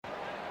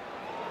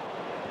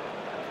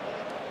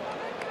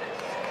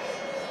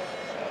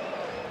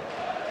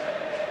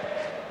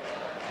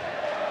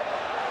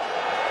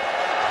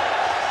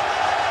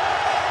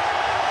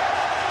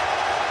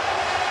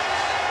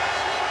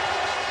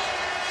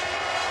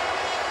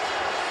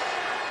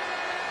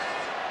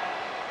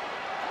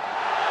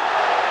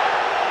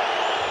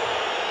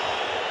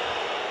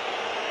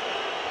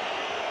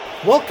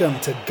Welcome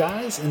to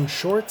Guys in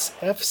Shorts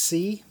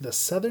FC, the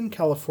Southern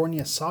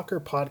California soccer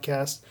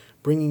podcast,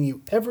 bringing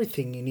you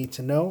everything you need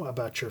to know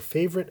about your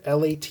favorite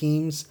LA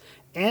teams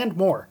and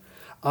more.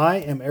 I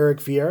am Eric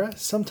Vieira,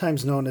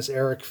 sometimes known as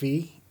Eric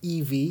V,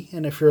 EV,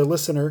 and if you're a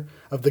listener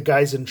of the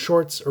Guys in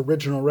Shorts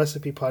original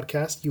recipe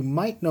podcast, you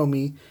might know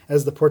me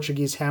as the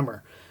Portuguese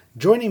Hammer.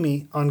 Joining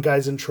me on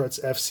Guys in Shorts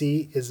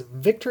FC is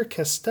Victor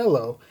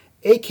Castello,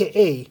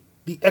 aka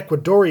the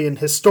Ecuadorian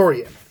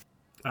historian.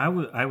 I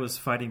was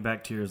fighting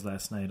back tears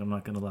last night. I'm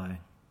not going to lie.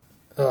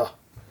 Oh,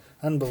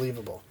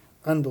 unbelievable.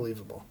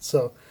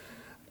 So,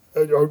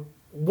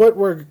 what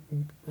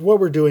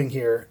we're doing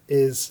here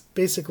is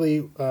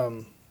basically,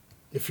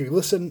 if you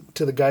listen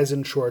to the Guys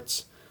in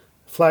Shorts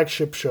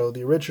flagship show,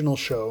 the original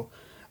show,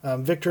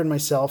 Victor and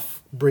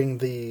myself bring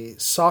the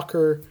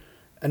soccer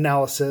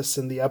analysis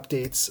and the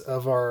updates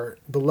of our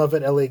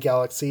beloved LA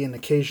Galaxy, and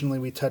occasionally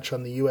we touch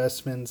on the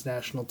U.S. men's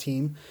national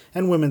team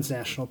and women's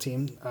national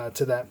team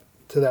to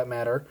that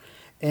matter.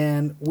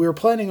 And we're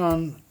planning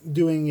on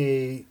doing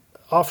a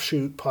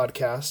offshoot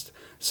podcast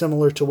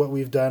similar to what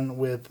we've done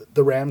with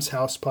the Rams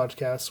House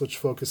podcast, which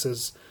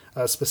focuses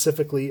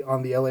specifically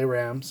on the LA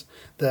Rams,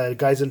 the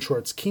Guys in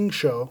Shorts King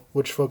Show,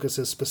 which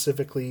focuses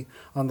specifically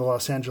on the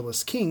Los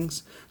Angeles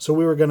Kings. So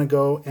we were going to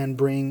go and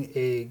bring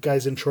a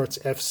Guys in Shorts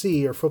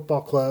FC or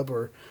football club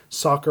or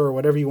soccer or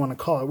whatever you want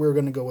to call it. We were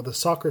going to go with a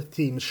soccer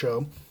themed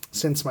show,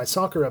 since my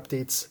soccer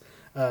updates,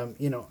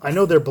 I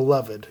know they're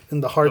beloved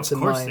in the hearts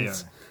and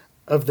minds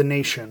of the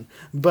nation,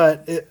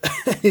 but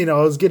I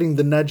was getting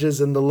the nudges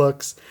and the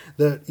looks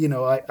that,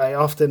 I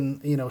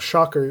often,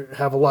 shocker,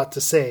 have a lot to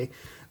say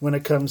when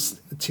it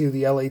comes to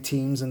the LA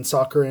teams and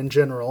soccer in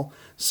general.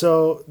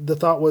 So the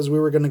thought was we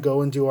were going to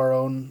go and do our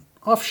own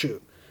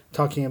offshoot,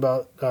 talking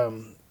about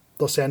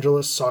Los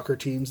Angeles soccer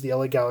teams, the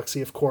LA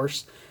Galaxy, of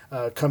course,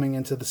 coming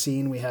into the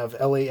scene. We have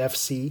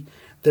LAFC.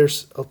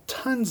 There's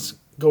tons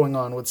going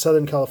on with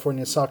Southern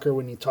California soccer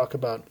when you talk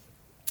about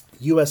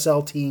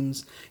USL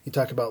teams, you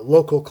talk about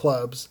local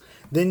clubs,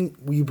 then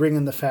we bring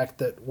in the fact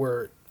that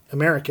we're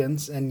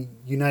Americans and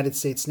United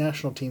States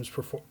national teams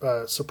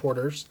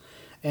supporters,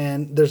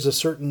 and there's a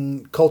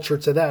certain culture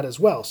to that as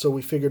well. So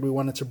we figured we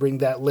wanted to bring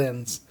that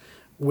lens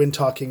when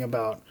talking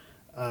about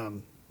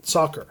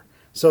soccer.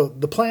 So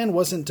the plan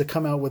wasn't to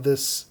come out with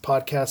this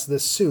podcast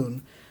this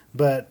soon,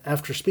 but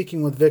after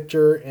speaking with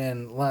Victor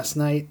and last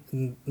night,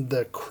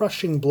 the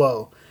crushing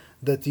blow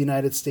that the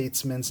United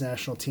States men's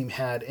national team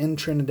had in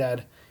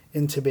Trinidad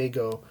and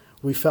Tobago,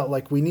 we felt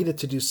like we needed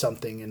to do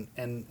something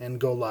and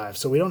go live.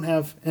 So we don't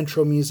have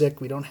intro music,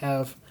 we don't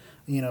have,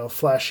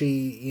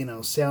 flashy,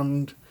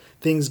 sound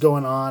things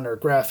going on or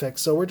graphics.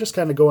 So we're just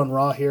kind of going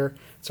raw here.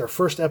 It's our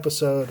first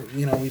episode.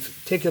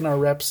 We've taken our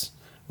reps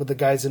with the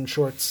Guys in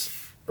Shorts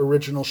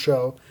original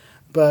show,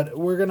 but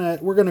we're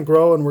gonna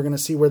grow, and we're gonna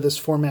see where this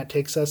format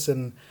takes us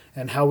and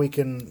how we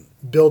can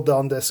build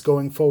on this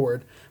going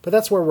forward. But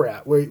that's where we're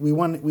at.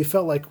 We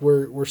felt like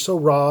we're so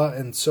raw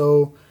and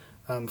so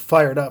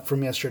fired up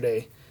from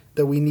yesterday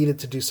that we needed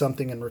to do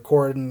something and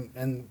record.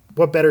 And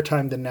what better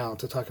time than now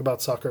to talk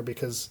about soccer,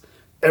 because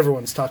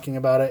everyone's talking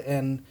about it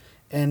and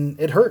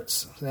it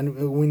hurts,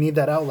 and we need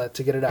that outlet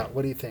to get it out.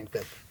 What do you think,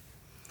 Vic?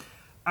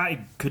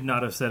 I could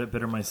not have said it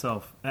better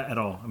myself at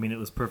all. I mean, it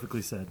was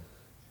perfectly said.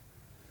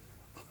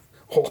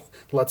 Well,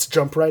 let's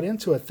jump right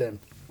into it then.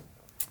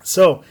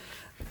 So,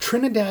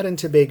 Trinidad and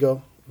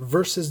Tobago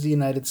versus the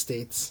United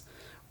States.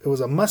 It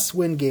was a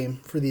must-win game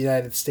for the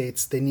United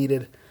States. They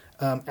needed,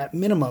 at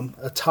minimum,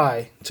 a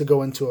tie to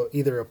go into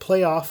either a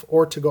playoff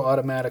or to go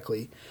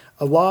automatically.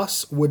 A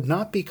loss would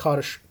not be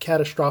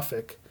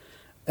catastrophic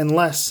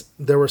unless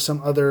there were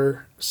some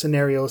other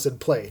scenarios at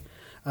play.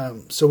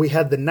 So we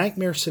had the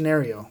nightmare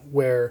scenario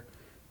where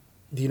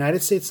the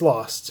United States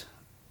lost,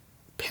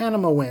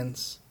 Panama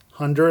wins,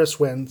 Honduras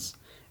wins,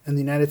 and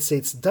the United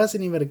States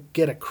doesn't even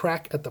get a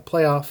crack at the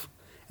playoff,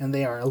 and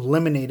they are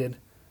eliminated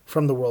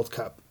from the World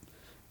Cup.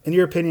 In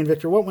your opinion,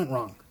 Victor, what went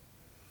wrong?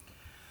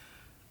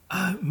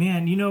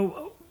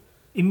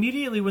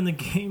 Immediately when the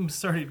game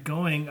started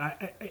going,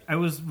 I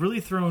was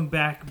really thrown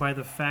back by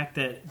the fact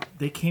that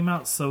they came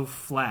out so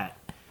flat.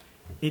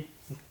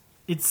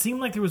 It seemed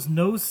like there was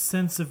no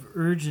sense of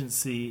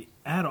urgency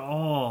at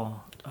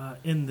all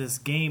in this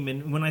game.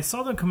 And when I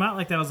saw them come out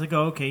like that, I was like,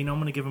 oh, okay, I'm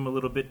going to give them a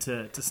little bit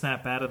to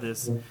snap out of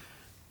this.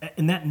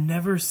 And that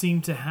never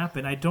seemed to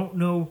happen. I don't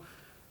know.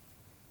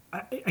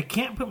 I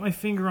can't put my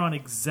finger on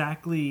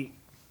exactly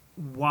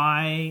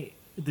why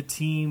the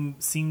team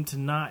seemed to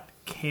not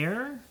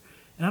care.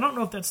 And I don't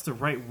know if that's the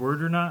right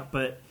word or not,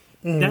 but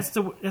that's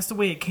the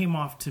way it came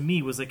off to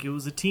me. Was like it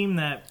was a team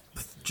that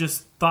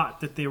just thought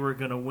that they were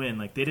going to win.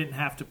 Like they didn't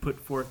have to put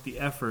forth the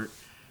effort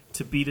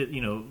to beat it.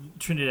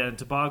 Trinidad and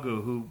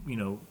Tobago, who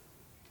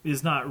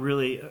is not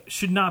really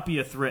should not be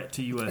a threat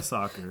to U.S.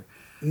 soccer.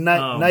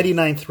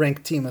 99th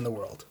ranked team in the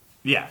world.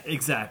 Yeah,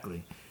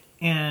 exactly.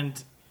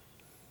 And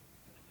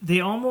they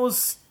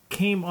almost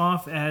came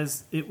off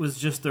as it was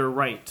just their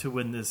right to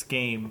win this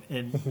game,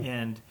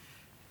 and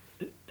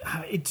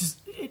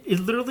it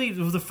literally, it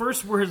was the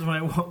first words when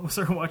I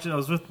started watching. I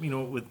was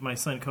with my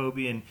son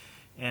Kobe,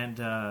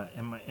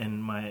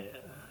 my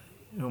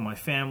my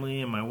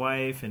family and my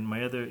wife and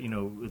my other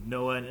with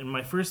Noah, and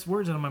my first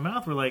words out of my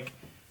mouth were like,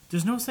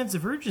 "There's no sense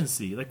of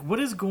urgency. Like, what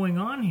is going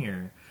on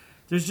here?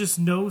 There's just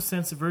no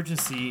sense of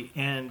urgency,"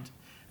 and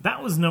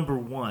that was number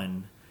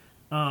one.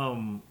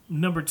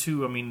 Number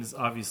two, is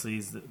obviously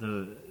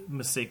the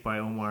mistake by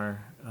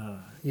Omar.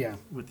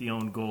 With the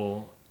own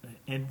goal,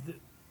 and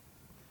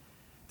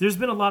there's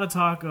been a lot of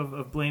talk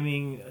of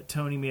blaming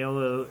Tony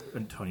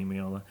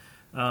Meola.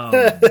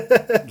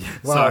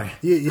 Sorry,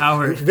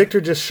 Howard.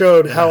 Victor just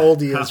showed how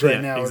old he is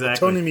right now. Exactly. The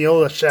Tony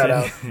Meola shout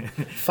out.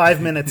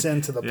 5 minutes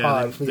into the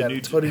pod, we got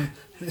Tony.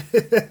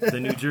 The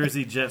New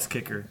Jersey Jets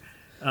kicker.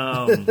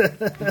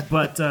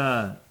 But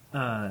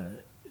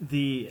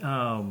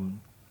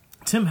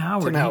Tim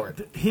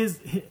Howard. His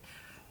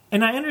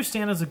and I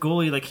understand as a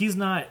goalie, like, he's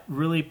not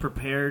really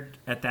prepared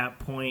at that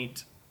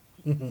point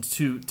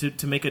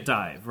to make a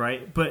dive,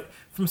 right? But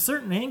from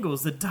certain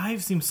angles, the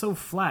dive seems so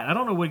flat. I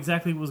don't know what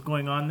exactly was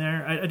going on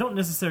there. I don't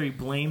necessarily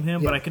blame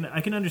him, but I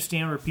can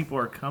understand where people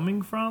are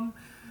coming from.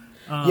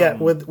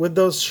 With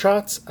those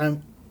shots,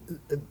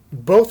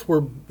 both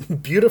were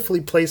beautifully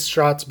placed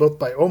shots, both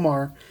by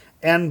Omar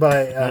and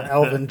by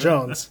Alvin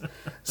Jones.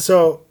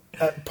 So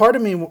part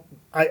of me,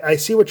 I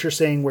see what you're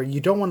saying, where you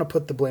don't want to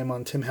put the blame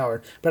on Tim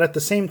Howard, but at the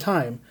same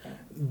time,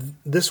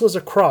 this was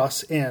a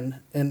cross in,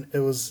 and it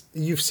was.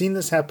 You've seen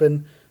this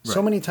happen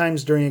so many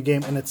times during a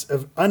game, and it's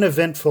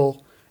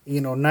uneventful,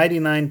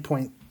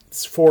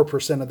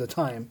 99.4% of the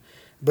time.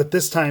 But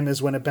this time is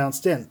when it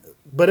bounced in.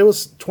 But it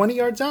was 20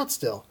 yards out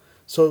still.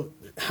 So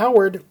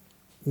Howard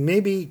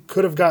maybe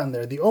could have gotten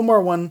there. The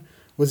Omar one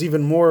was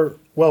even more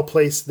well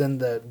placed than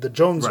the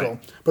Jones goal.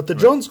 But the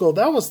Jones goal,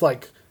 that was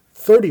like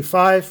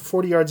 35,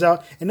 40 yards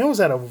out, and it was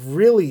at a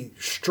really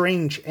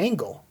strange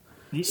angle.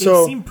 It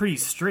seemed pretty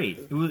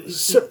straight. Well,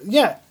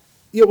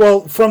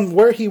 from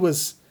where he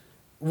was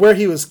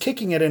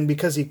kicking it in,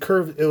 because he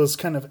curved, it was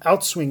kind of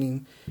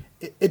outswinging.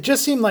 It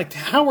just seemed like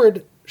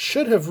Howard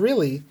should have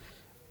really,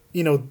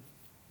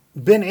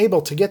 been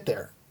able to get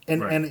there.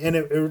 And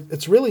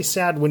it's really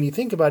sad when you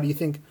think about it. You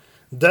think,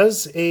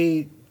 does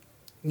a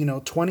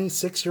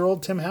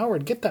 26-year-old Tim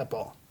Howard get that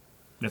ball?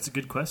 That's a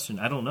good question.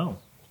 I don't know.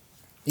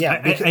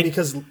 Yeah,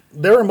 because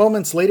there were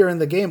moments later in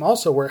the game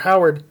also where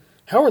Howard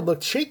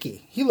looked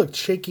shaky. He looked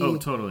shaky. Oh,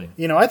 totally.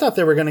 I thought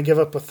they were going to give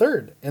up a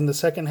third in the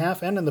second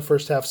half and in the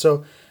first half.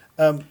 So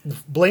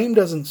blame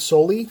doesn't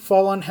solely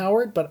fall on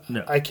Howard, but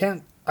no. I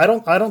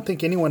don't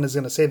think anyone is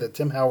going to say that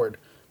Tim Howard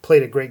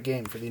played a great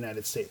game for the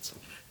United States.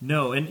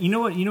 No, and you know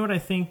what I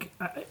think?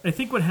 I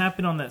think what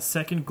happened on that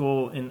second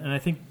goal, and I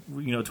think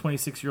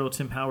 26-year-old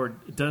Tim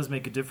Howard does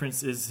make a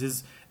difference, is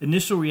his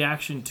initial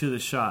reaction to the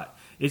shot.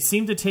 It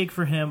seemed to take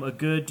for him a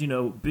good,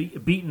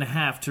 beat and a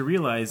half to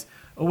realize,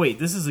 oh wait,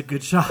 this is a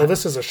good shot. Well,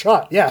 this is a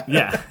shot, yeah.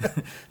 Yeah,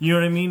 you know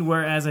what I mean?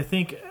 Whereas I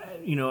think,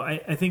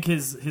 I think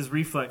his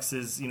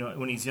reflexes,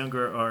 when he's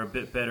younger, are a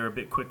bit better, a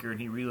bit quicker, and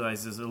he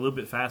realizes a little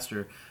bit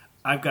faster,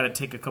 I've got to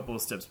take a couple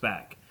of steps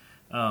back.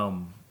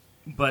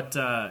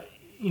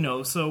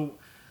 So,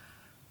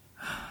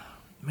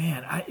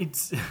 man,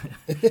 it's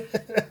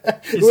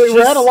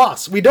we're at a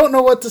loss. We don't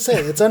know what to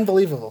say. It's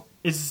unbelievable.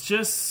 It's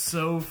just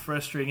so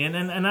frustrating,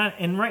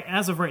 and right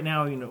as of right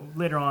now,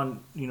 later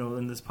on,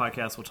 in this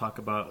podcast, we'll talk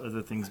about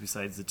other things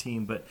besides the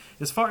team. But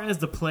as far as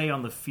the play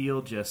on the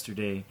field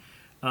yesterday,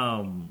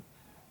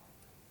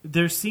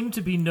 there seemed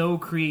to be no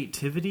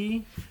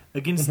creativity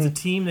against the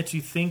team that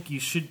you think you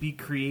should be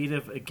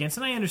creative against.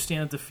 And I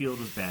understand that the field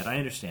was bad. I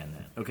understand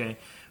that. Okay.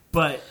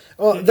 But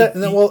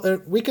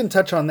we can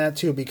touch on that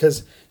too,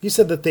 because you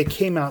said that they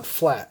came out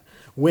flat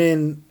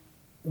when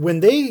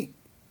they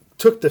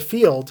took the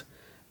field.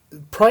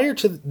 Prior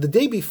to the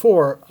day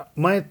before,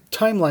 my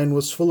timeline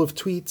was full of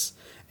tweets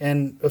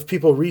and of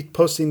people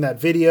reposting that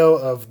video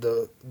of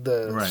the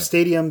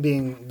stadium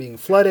being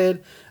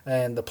flooded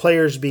and the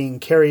players being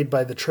carried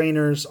by the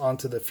trainers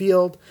onto the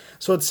field.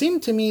 So it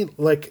seemed to me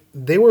like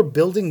they were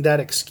building that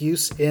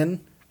excuse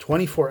in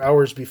 24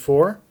 hours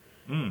before.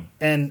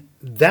 And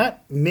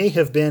that may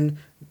have been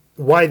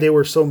why they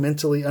were so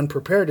mentally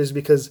unprepared, is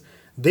because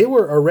they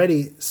were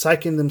already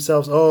psyching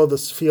themselves, oh,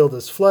 this field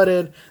is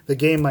flooded, the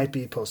game might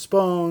be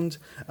postponed,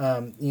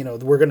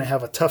 we're going to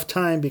have a tough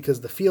time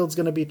because the field's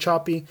going to be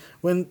choppy.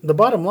 When the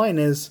bottom line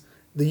is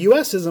the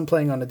U.S. isn't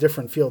playing on a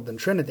different field than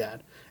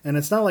Trinidad. And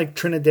it's not like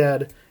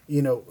Trinidad,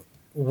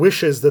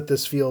 wishes that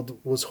this field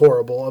was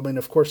horrible. I mean,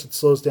 of course, it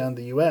slows down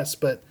the U.S.,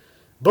 but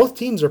both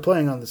teams are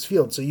playing on this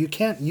field, so you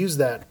can't use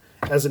that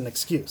as an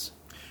excuse.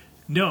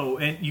 No,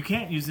 and you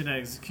can't use it as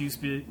an excuse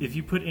if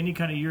you put any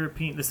kind of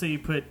European, let's say you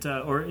put,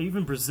 or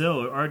even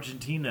Brazil or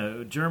Argentina,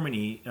 or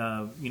Germany,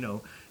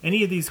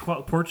 any of these,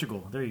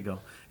 Portugal, there you go,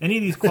 any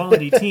of these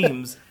quality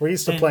teams. We're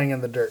used to playing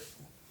in the dirt.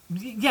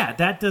 Yeah,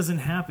 that doesn't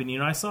happen.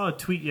 I saw a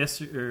tweet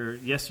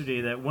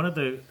yesterday that one of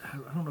I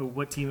don't know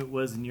what team it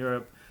was in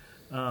Europe,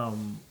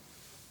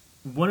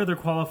 one of their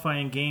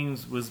qualifying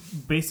games was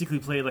basically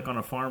played like on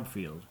a farm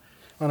field.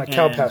 On a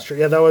cow pasture.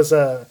 Yeah, that was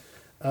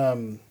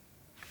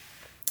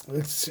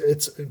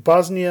It's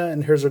Bosnia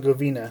and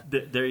Herzegovina.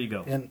 There you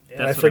go. And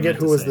That's I what forget meant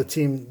who to was say. the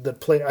team that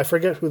played. I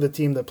forget who the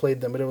team that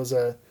played them, but it was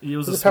a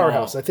small-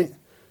 powerhouse. I think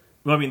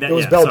Well, I mean, it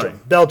was yeah, Belgium. sorry.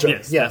 Belgium,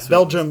 Yes, yeah, that's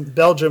what it was.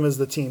 Belgium is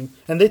the team,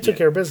 and they took Yeah.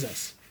 care of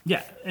business.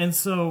 Yeah, and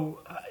so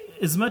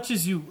as much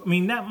as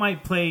that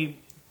might play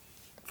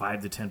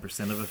 5 to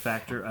 10% of a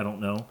factor. I don't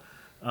know,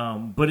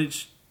 but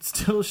it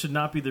still should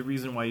not be the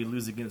reason why you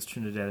lose against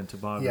Trinidad and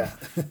Tobago. Yeah.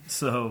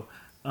 So,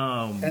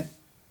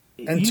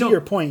 And to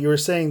your point, you were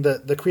saying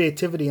that the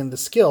creativity and the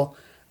skill.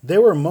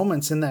 There were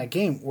moments in that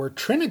game where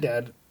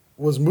Trinidad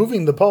was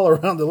moving the ball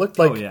around. It looked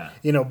like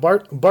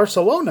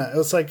Barcelona. It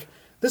was like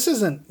this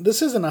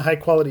isn't a high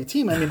quality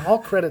team. I mean, all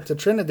credit to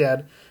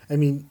Trinidad. I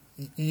mean,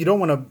 you don't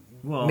want to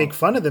make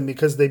fun of them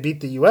because they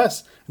beat the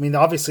U.S. I mean,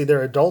 obviously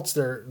they're adults.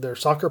 They're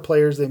soccer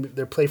players.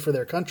 They play for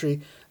their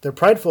country. They're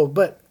prideful.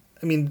 But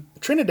I mean,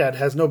 Trinidad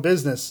has no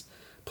business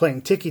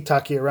playing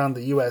tiki-taki around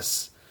the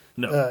U.S.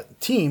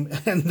 Team.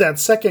 And that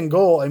second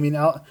goal, I mean,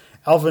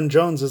 Alvin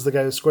Jones is the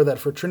guy who scored that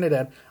for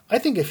Trinidad. I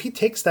think if he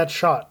takes that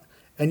shot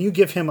and you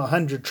give him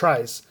 100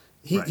 tries,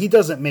 he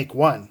doesn't make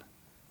one.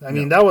 I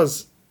mean, that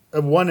was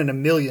a 1 in a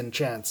million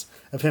chance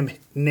of him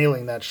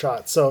nailing that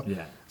shot. So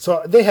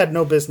they had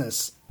no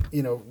business,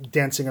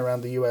 dancing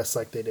around the U.S.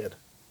 like they did.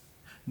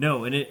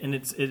 No, and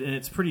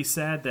it's pretty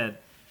sad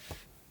that,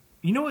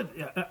 you know what,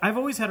 I've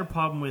always had a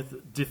problem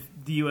with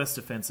the U.S.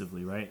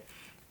 defensively, right?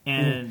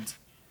 And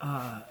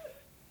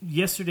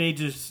yesterday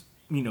just,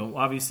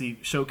 obviously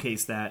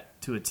showcased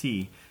that to a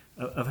T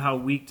of how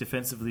weak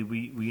defensively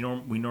we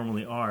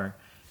normally are.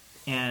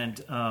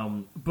 And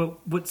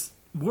but what's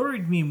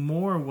worried me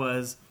more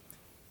was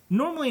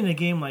normally in a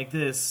game like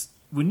this,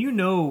 when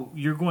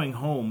you're going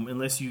home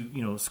unless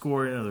you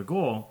score another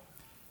goal,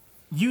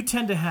 you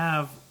tend to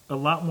have a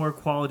lot more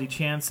quality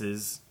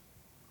chances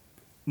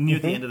near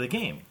the end of the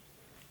game.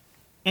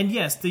 And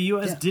yes, the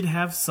U.S. did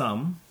have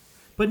some,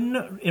 but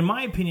no, in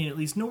my opinion at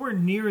least, nowhere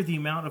near the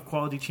amount of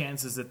quality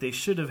chances that they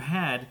should have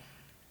had.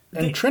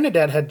 And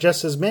Trinidad had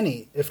just as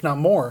many, if not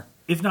more,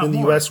 than the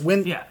U.S.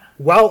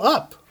 while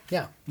up.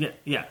 Yeah.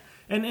 Yeah.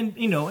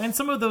 And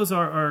some of those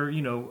are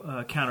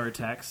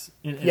counterattacks.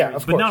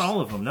 Of but course. not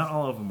all of them. Not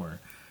all of them were.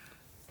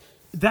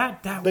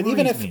 That But worries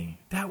even me.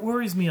 That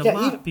worries me a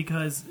lot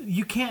because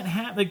you can't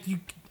have you.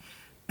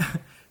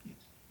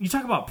 You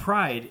talk about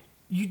pride.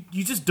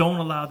 You just don't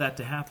allow that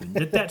to happen.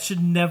 That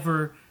should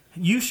never.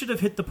 You should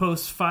have hit the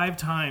post 5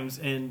 times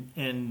and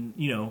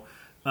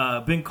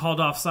been called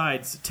off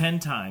sides 10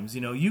 times.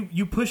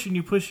 You push and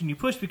you push and you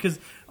push because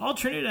all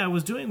Trinidad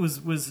was doing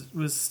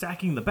was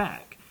stacking the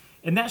back.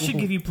 And that should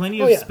give you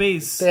plenty of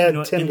space. They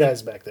had 10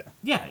 guys back there.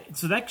 Yeah,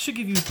 so that should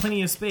give you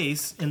plenty of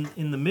space in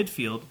the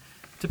midfield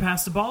to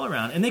pass the ball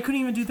around. And they couldn't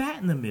even do that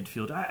in the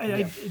midfield.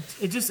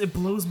 It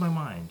blows my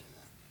mind.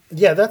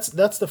 Yeah, that's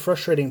the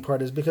frustrating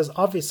part is because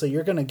obviously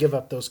you're going to give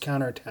up those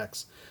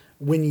counterattacks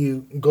when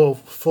you go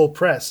full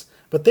press.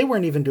 But they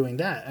weren't even doing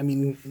that. I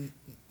mean,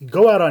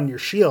 go out on your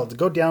shield.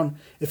 Go down.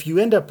 If you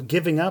end up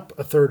giving up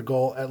a third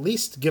goal, at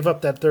least give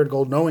up that third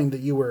goal knowing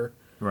that you were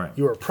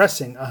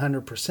pressing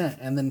 100%.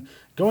 And then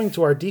going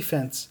to our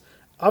defense,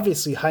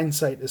 obviously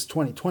hindsight is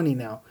 20/20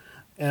 now.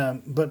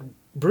 But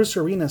Bruce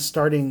Arena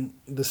starting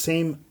the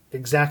same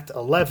exact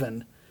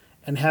 11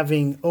 and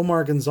having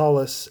Omar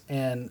Gonzalez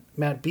and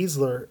Matt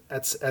Beasler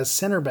as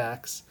center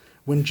backs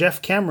when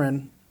Jeff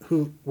Cameron,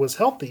 who was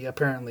healthy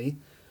apparently,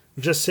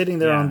 just sitting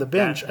there on the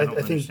bench.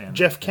 I think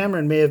Jeff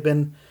Cameron may have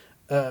been,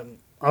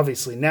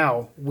 obviously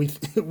now we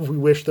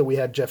wish that we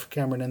had Jeff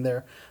Cameron in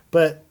there,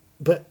 but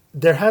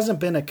there hasn't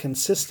been a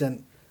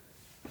consistent,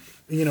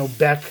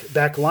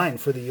 back line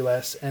for the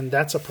U.S. and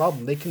that's a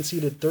problem. They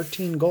conceded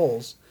 13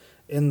 goals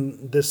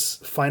in this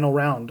final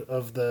round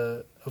of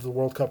the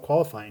World Cup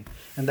qualifying,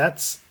 and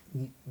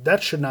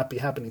that should not be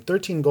happening.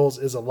 13 goals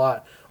is a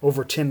lot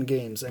over 10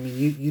 games. I mean,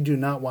 you do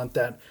not want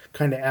that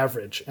kind of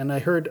average. And I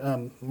heard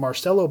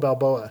Marcelo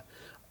Balboa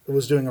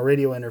was doing a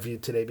radio interview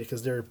today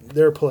because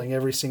they're pulling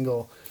every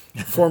single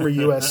former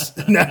U.S.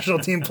 national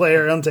team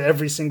player onto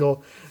every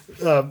single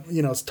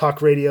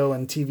talk radio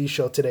and TV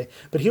show today.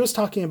 But he was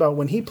talking about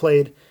when he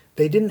played,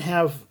 they didn't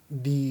have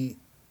the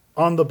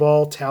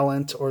on-the-ball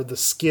talent or the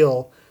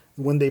skill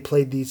when they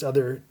played these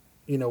other,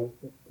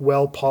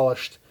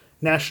 well-polished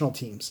national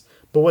teams.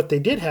 But what they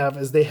did have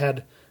is they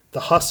had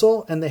the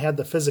hustle and they had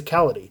the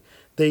physicality.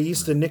 They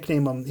used to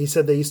nickname them. He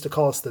said they used to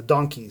call us the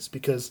donkeys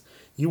because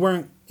you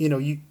weren't,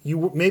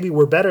 you maybe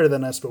were better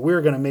than us, but we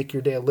were going to make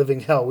your day a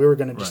living hell. We were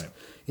going to just,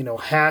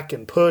 hack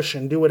and push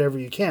and do whatever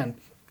you can.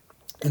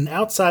 And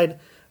outside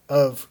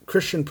of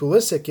Christian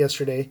Pulisic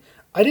yesterday,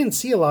 I didn't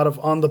see a lot of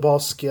on-the-ball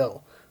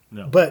skill.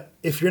 No. But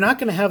if you're not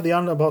going to have the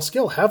on-the-ball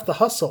skill, have the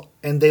hustle.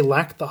 And they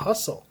lack the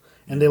hustle.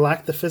 And they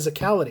lack the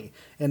physicality.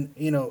 And,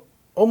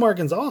 Omar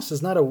Gonzalez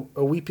is not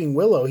a weeping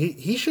willow.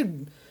 He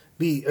should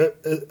be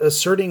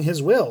asserting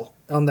his will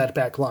on that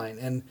back line.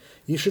 And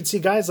you should see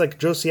guys like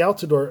Josie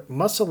Altidore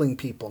muscling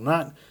people,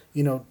 not,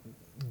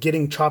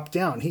 getting chopped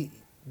down. He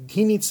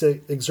needs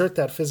to exert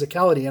that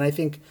physicality. And I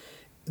think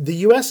the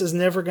U.S. is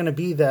never going to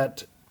be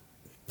that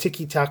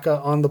tiki-taka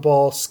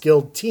on-the-ball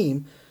skilled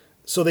team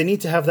So they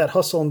need to have that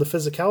hustle and the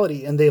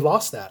physicality, and they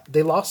lost that.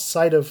 They lost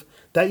sight of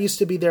that. Used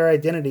to be their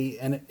identity,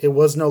 and it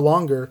was no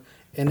longer,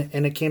 and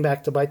it came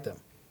back to bite them.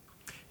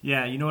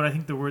 Yeah, you know what? I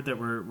think the word that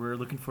we're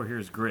looking for here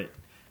is grit.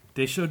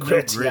 They showed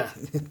Grit, no grit.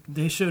 yeah.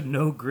 They showed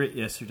no grit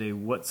yesterday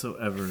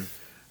whatsoever,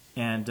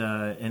 and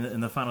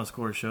the final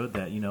score showed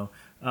that.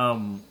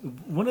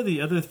 One of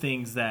the other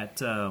things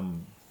that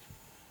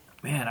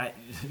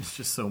it's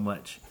just so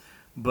much.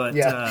 But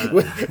Yeah,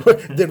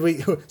 did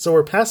we? So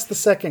we're past the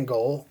second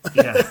goal.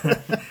 yeah,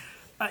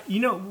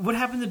 what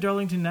happened to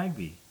Darlington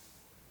Nagbe?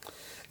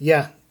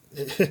 Yeah,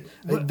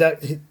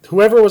 that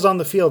whoever was on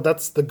the field,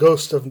 that's the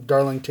ghost of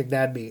Darlington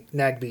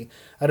Nagbe.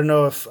 I don't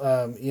know if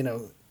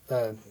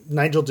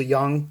Nigel de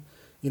Jong,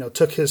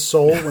 took his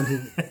soul when he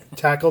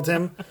tackled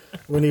him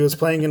when he was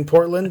playing in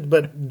Portland.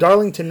 But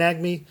Darlington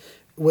Nagbe,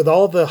 with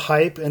all the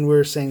hype, and we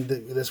were saying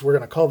that we're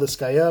going to call this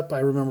guy up. I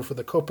remember for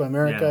the Copa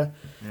America,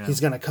 he's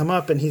going to come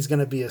up and he's going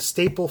to be a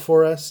staple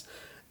for us,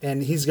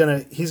 and he's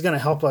going to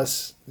help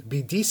us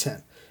be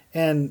decent.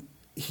 And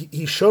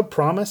he showed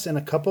promise in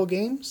a couple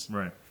games,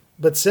 Right.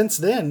 But since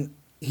then,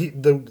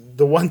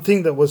 the one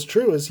thing that was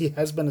true is he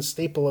has been a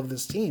staple of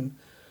this team.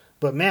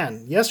 But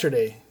man,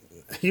 yesterday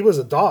he was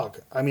a dog.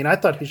 I mean, I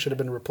thought he should have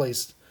been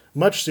replaced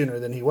much sooner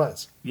than he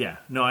was. Yeah,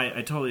 no, I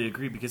totally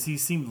agree because he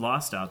seemed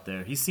lost out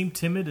there. He seemed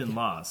timid and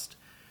lost.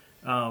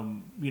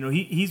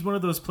 He's one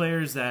of those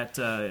players that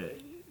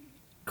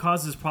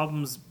causes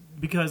problems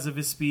because of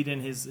his speed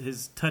and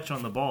his touch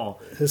on the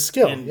ball. His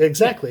skill,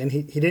 exactly, yeah. and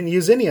he didn't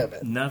use any of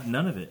it.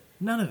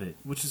 None of it,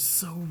 which is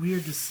so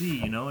weird to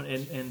see, and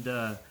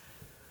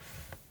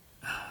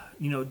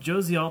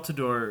Josie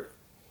Altidore.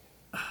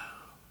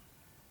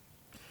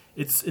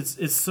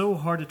 It's so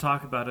hard to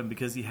talk about him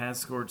because he has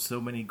scored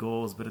so many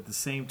goals, but at the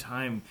same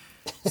time,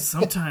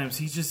 sometimes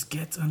he just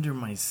gets under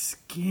my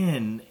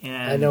skin.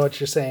 And I know what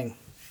you're saying.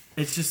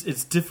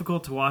 It's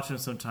difficult to watch him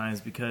sometimes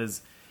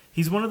because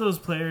he's one of those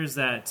players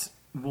that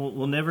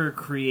will never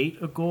create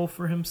a goal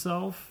for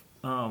himself.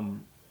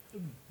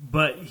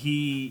 But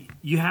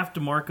you have to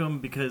mark him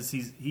because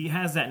he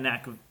has that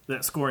knack of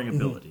that scoring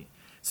ability.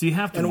 Mm-hmm. So you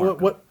have to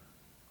mark him.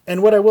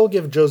 And what I will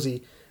give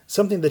Josie,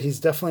 something that he's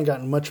definitely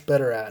gotten much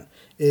better at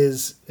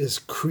is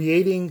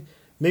creating,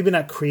 maybe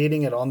not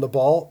creating it on the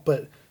ball,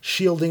 but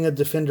shielding a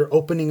defender,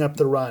 opening up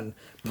the run,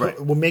 right.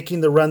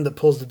 Making the run that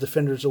pulls the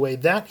defenders away.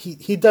 That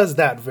he does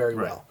that very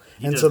right. well.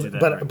 He does do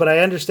that, but I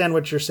understand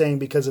what you're saying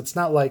because it's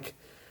not like,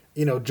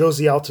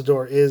 Josie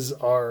Altidore is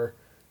our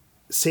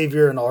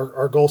savior and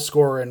our goal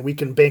scorer and we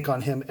can bank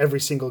on him every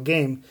single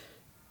game.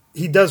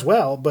 He does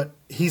well, but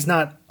he's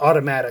not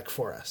automatic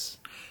for us.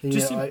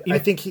 I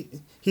think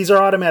he's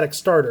our automatic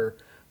starter,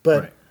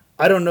 but right.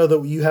 I don't know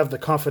that you have the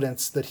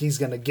confidence that he's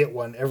going to get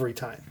one every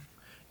time.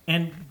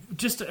 And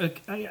just,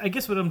 I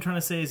guess what I'm trying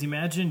to say is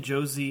imagine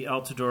Josie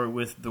Altidore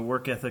with the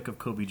work ethic of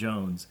Kobe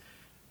Jones,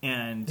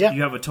 and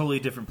you have a totally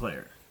different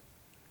player.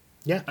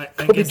 Yeah,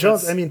 Kobe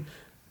Jones, I mean,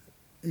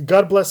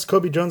 God bless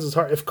Kobe Jones'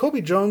 heart. If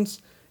Kobe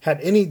Jones had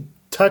any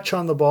touch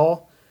on the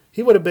ball,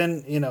 he would have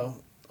been, a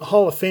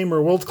Hall of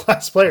Famer,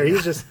 world-class player. He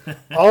was just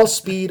all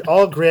speed,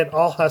 all grit,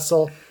 all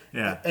hustle.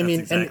 Yeah,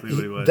 exactly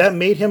what he was. That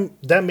made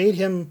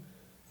him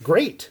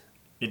great.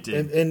 It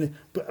did.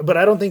 But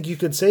I don't think you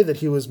could say that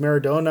he was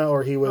Maradona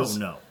or he was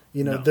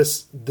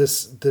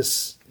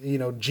this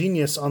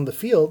genius on the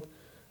field.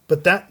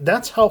 But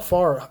that's how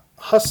far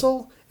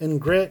hustle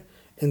and grit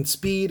and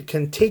speed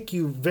can take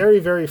you very,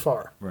 very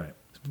far. Right.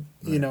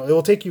 It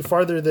will take you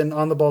farther than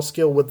on the ball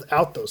skill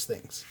without those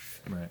things.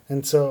 Right.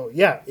 And so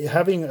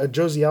having a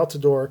Josie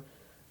Altidore,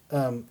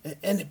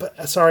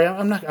 but sorry,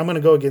 I'm going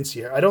to go against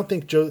you here. I don't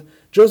think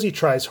Josie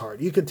tries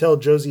hard. You could tell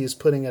Josie is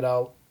putting it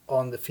out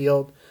on the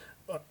field.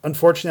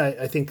 Unfortunately,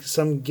 I think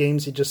some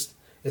games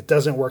it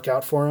doesn't work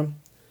out for him.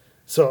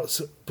 So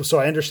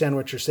I understand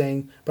what you're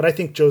saying, but I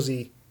think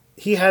Josie,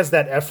 he has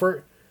that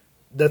effort.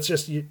 That's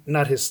just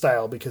not his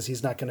style because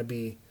he's not going to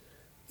be,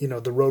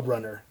 the road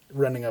runner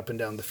running up and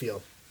down the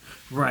field.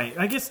 Right.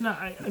 I guess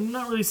not. I'm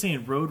not really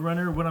saying road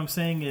runner. What I'm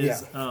saying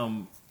is,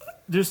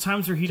 there's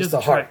times where he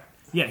doesn't track.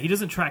 Yeah, he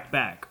doesn't track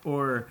back,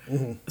 or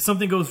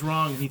something goes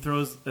wrong. He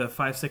throws a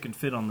 5-second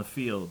fit on the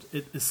field.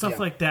 Stuff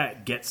like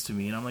that gets to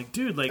me, and I'm like,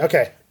 dude,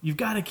 okay, you've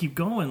got to keep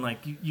going.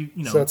 Like you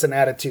know. So it's an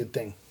attitude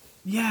thing.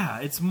 Yeah,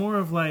 it's more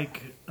of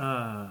like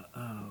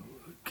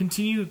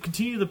continue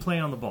the play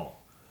on the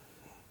ball.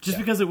 Just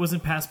because it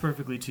wasn't passed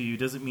perfectly to you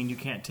doesn't mean you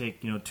can't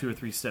take 2 or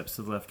 3 steps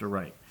to the left or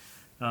right.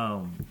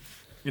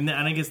 And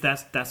I guess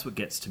that's what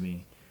gets to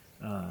me.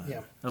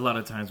 A lot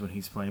of times when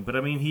he's playing, but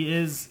I mean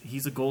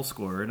he's a goal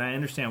scorer, and I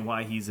understand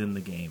why he's in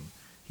the game.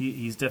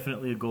 He's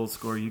definitely a goal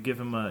scorer. You give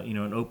him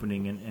an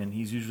opening, and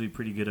he's usually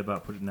pretty good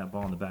about putting that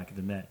ball in the back of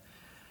the net.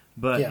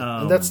 But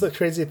and that's the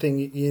crazy thing.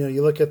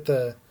 You look at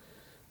the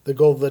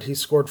goal that he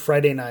scored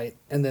Friday night,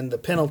 and then the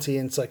penalty,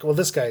 and it's like, well,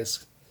 this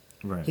guy's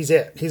right.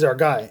 He's our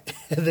guy.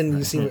 And then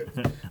you see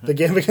the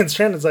game against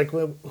Trent. It's like,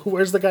 well,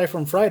 where's the guy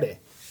from Friday?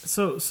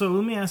 So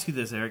let me ask you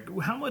this, Eric.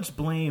 How much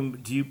blame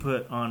do you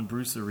put on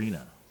Bruce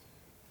Arena?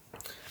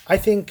 I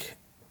think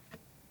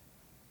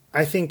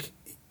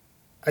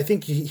I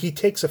think he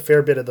takes a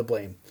fair bit of the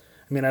blame.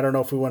 I mean, I don't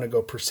know if we want to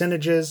go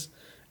percentages.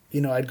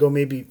 I'd go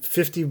maybe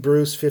 50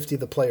 Bruce, 50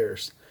 the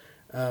players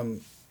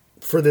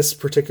for this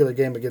particular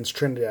game against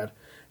Trinidad.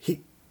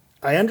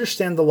 I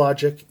understand the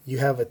logic. You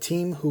have a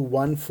team who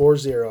won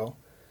 4-0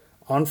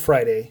 on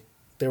Friday.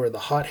 They were the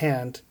hot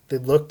hand. They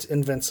looked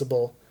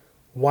invincible.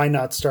 Why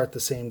not start the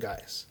same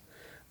guys?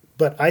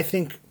 But I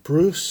think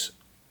Bruce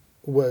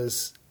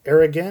was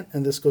arrogant,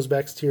 and this goes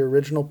back to your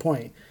original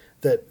point,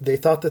 that they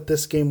thought that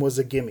this game was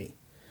a gimme.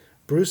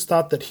 Bruce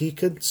thought that he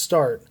could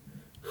start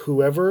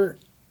whoever.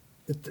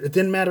 It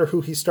didn't matter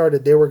who he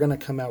started, they were going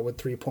to come out with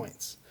 3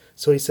 points.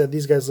 So he said,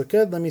 these guys look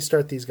good, let me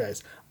start these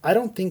guys. I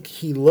don't think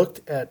he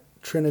looked at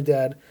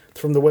Trinidad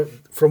from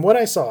what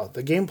I saw,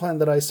 the game plan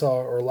that I saw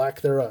or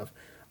lack thereof.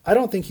 I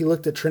don't think he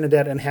looked at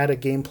Trinidad and had a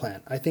game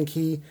plan. I think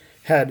he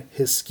had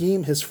his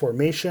scheme, his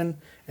formation,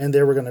 and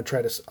they were going to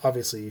try to,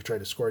 obviously you try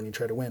to score and you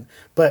try to win.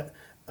 But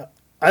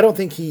I don't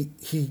think he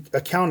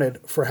accounted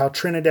for how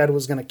Trinidad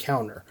was going to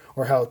counter,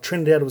 or how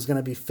Trinidad was going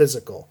to be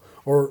physical,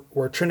 or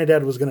where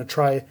Trinidad was going to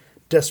try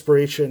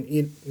desperation,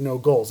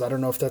 goals. I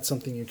don't know if that's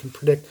something you can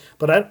predict,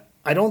 but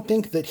I don't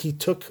think that he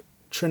took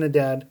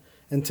Trinidad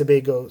and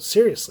Tobago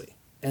seriously.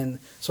 And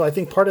so I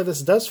think part of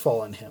this does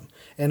fall on him.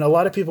 And a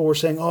lot of people were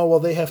saying, oh, well,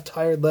 they have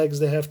tired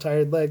legs.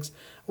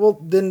 Well,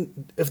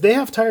 then if they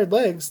have tired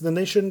legs, then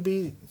you shouldn't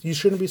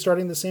be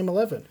starting the same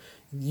 11.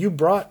 You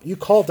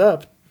called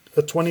up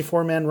a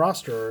 24-man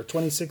roster or a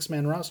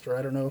 26-man roster.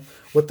 I don't know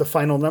what the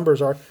final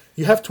numbers are.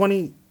 You have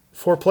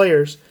 24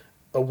 players.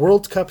 A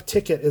World Cup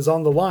ticket is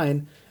on the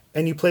line,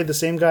 and you play the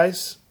same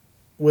guys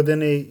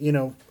within a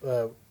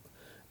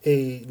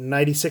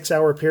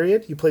 96-hour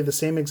period. You play the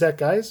same exact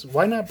guys.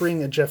 Why not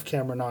bring a Jeff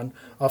Cameron on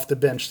off the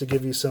bench to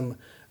give you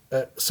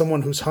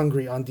someone who's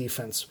hungry on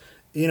defense?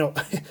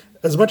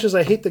 As much as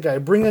I hate the guy,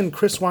 bring in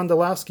Chris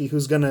Wondolowski,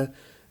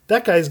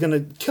 that guy's going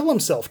to kill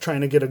himself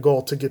trying to get a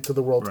goal to get to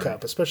the World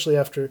Cup, especially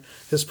after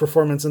his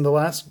performance in the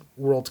last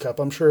World Cup.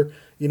 I'm sure,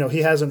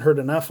 he hasn't heard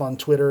enough on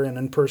Twitter and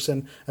in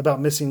person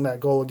about missing that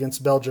goal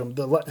against Belgium.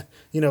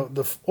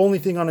 The only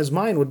thing on his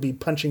mind would be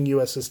punching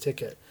US's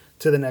ticket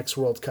to the next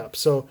World Cup.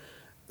 So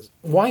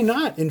why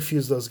not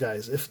infuse those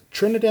guys? If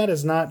Trinidad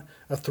is not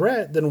a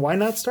threat, then why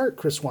not start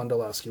Chris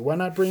Wondolowski? Why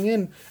not bring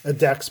in a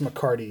Dax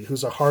McCarty,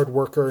 who's a hard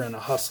worker and a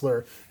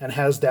hustler and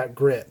has that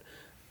grit?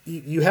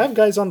 You have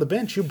guys on the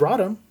bench. You brought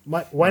them.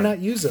 Why not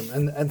use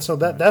them? And so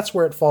that's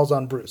where it falls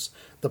on Bruce.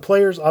 The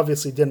players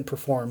obviously didn't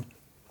perform.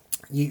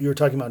 You were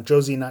talking about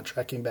Josie not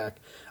tracking back.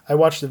 I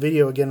watched the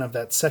video again of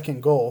that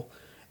second goal,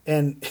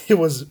 and it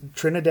was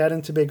Trinidad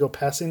and Tobago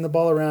passing the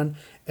ball around,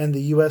 and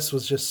the U.S.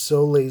 was just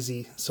so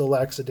lazy, so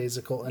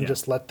lackadaisical, and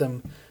just let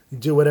them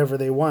do whatever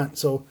they want.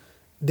 So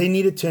they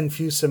needed to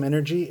infuse some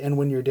energy, and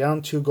when you're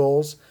down 2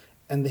 goals,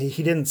 and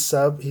he didn't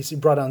sub, he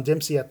brought on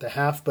Dempsey at the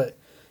half, but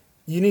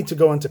you need to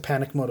go into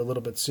panic mode a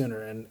little bit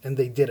sooner, and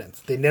they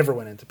didn't. They never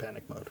went into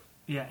panic mode.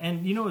 Yeah,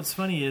 and what's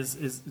funny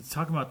is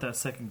talking about that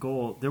second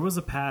goal, there was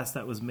a pass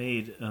that was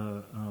made.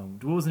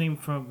 What was the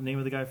name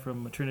of the guy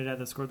from Trinidad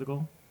that scored the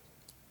goal?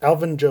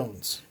 Alvin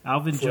Jones.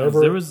 Alvin Jones.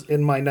 There was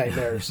in my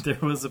nightmares. There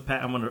was a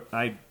pass.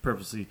 I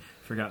purposely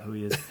forgot who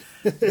he is.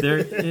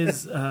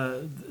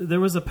 There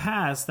was a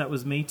pass that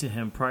was made to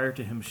him prior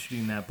to him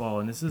shooting that ball,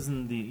 and this is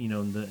in the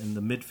in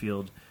the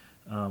midfield,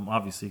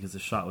 obviously because the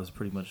shot was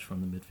pretty much from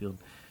the midfield.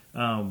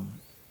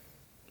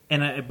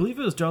 And I believe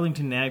it was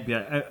Darlington Nagbe.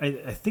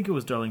 I think it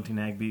was Darlington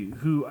Nagbe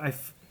who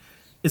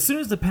as soon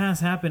as the pass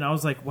happened, I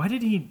was like, why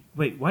did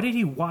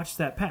he watch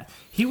that pass?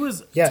 He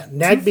was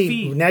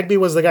Nagbe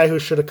was the guy who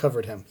should have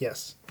covered him.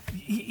 Yes.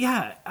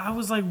 Yeah, I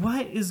was like,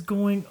 what is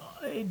going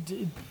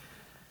on?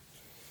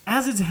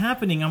 As it's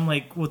happening, I'm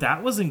like, well,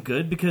 that wasn't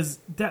good because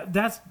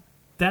that's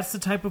the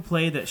type of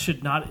play that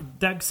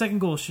second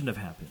goal shouldn't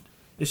have happened.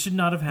 It should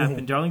not have happened.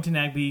 Mm-hmm. Darlington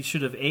Nagbe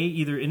should have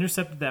either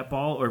intercepted that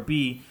ball or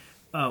B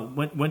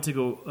went to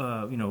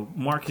go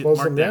mark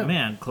that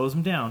man, close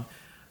him down.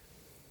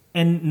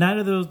 And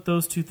neither of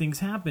those two things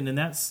happened, and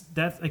that's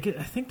I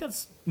think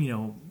that's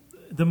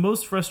the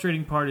most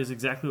frustrating part is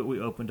exactly what we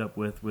opened up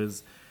with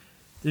was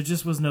there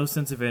just was no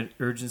sense of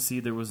urgency.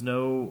 There was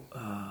no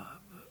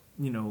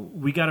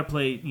we got to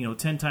play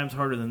 10 times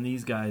harder than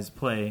these guys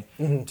play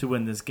to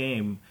win this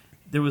game.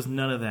 There was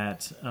none of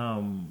that.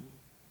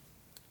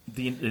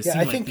 It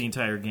seemed like the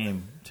entire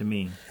game to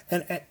me.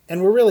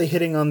 And we're really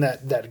hitting on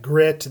that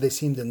grit. They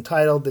seemed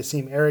entitled. They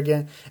seem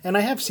arrogant. And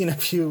I have seen a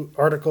few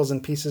articles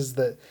and pieces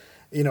that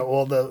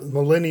all the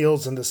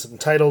millennials and this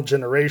entitled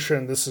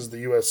generation, this is the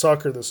U.S.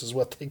 soccer, this is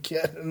what they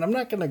get. And I'm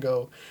not going to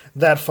go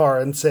that far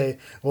and say,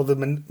 well, the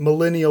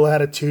millennial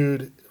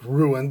attitude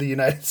ruined the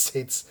United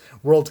States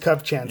World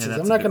Cup chances.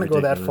 I'm not going to go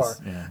that far.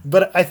 Yeah.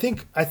 But I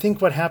think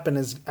what happened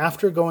is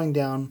after going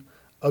down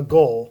a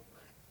goal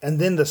and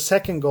then the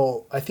second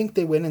goal, I think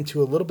they went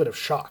into a little bit of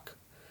shock.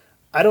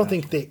 I don't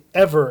think they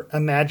ever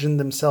imagined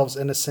themselves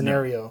in a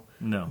scenario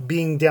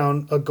being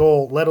down a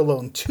goal, let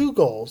alone 2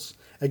 goals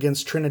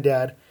against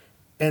Trinidad.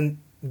 And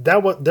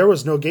there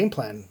was no game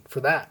plan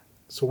for that.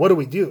 So what do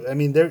we do? I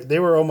mean, they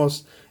were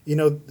almost,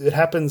 it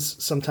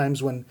happens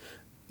sometimes when,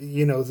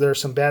 there are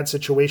some bad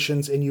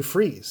situations and you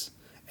freeze.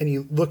 And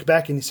you look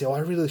back and you say, oh, I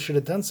really should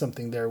have done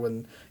something there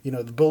when,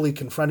 the bully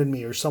confronted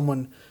me or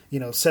someone,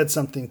 said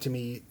something to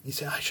me. You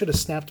say, I should have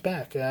snapped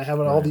back. I have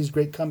all these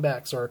great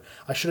comebacks, or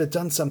I should have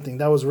done something.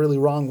 That was really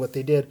wrong what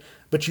they did.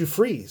 But you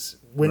freeze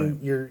when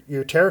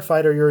you're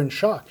terrified or you're in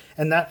shock.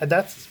 And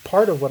that's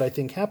part of what I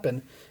think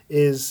happened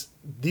is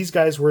these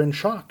guys were in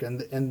shock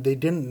and they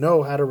didn't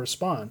know how to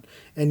respond.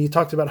 And you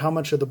talked about how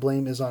much of the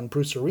blame is on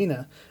Bruce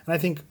Arena. And I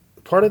think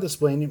part of this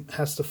blame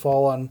has to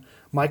fall on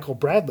Michael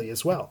Bradley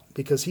as well,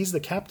 because he's the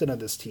captain of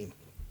this team.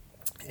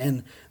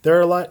 And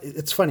there are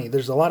it's funny,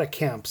 there's a lot of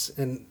camps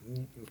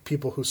and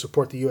people who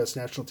support the U.S.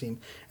 national team.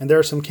 And there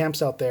are some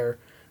camps out there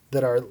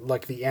that are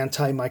like the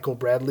anti-Michael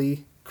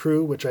Bradley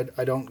crew, which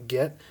I don't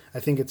get. I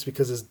think it's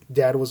because his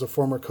dad was a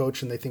former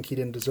coach and they think he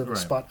didn't deserve the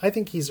spot. I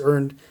think he's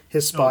earned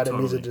his spot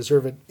and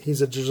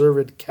he's a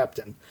deserved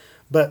captain.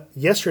 But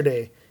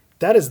yesterday,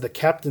 that is the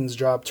captain's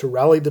job to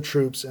rally the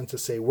troops and to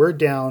say, we're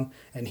down,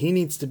 and he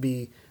needs to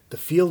be the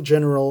field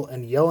general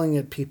and yelling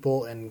at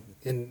people and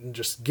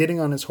just getting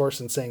on his horse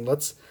and saying,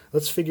 let's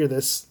figure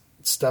this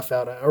stuff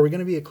out. Are we going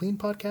to be a clean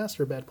podcast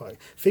or a bad podcast?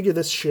 Figure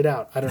this shit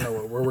out. I don't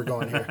know where we're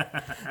going here.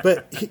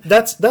 But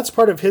that's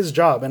part of his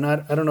job. And I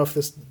don't know if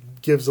this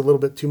gives a little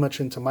bit too much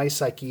into my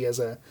psyche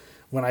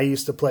when I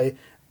used to play.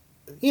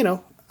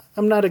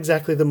 I'm not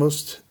exactly the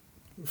most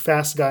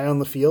fast guy on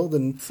the field,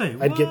 and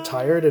I'd get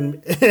tired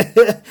and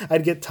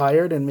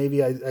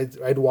maybe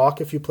I'd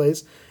walk a few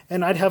plays,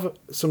 and I'd have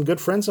some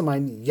good friends of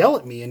mine yell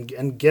at me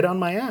and get on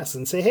my ass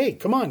and say, hey,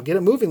 come on, get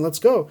it moving, let's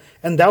go.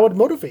 And that would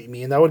motivate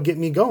me and that would get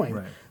me going.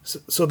 Right.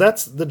 So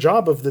that's the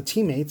job of the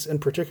teammates, and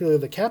particularly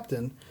the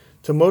captain,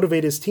 to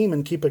motivate his team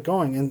and keep it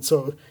going. And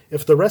so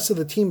if the rest of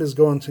the team is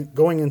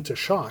going into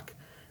shock,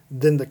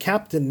 then the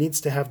captain needs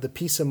to have the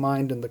peace of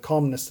mind and the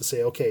calmness to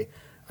say, okay,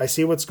 I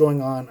see what's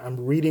going on,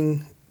 I'm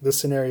reading the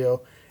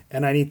scenario,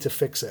 and I need to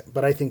fix it.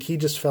 But I think he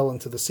just fell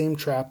into the same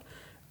trap.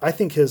 I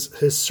think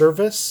his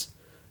service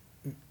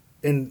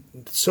in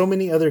so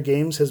many other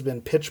games has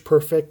been pitch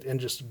perfect and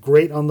just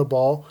great on the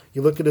ball.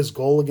 You look at his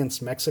goal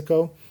against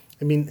Mexico.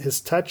 I mean, his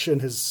touch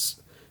and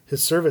his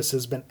service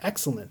has been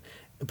excellent.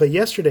 But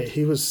yesterday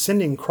he was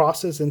sending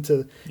crosses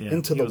into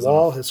the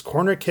wall. Off. His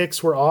corner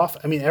kicks were off.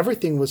 I mean,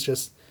 everything was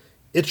just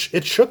it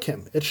shook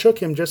him. It shook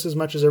him just as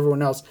much as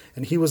everyone else.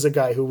 And he was a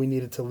guy who we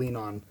needed to lean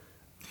on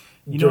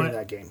during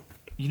that game.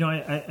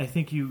 I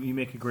think you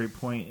make a great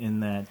point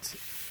in that.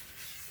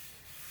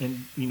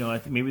 And, I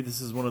think maybe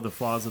this is one of the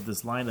flaws of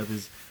this lineup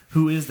is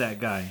who is that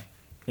guy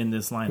in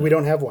this lineup? We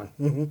don't have one.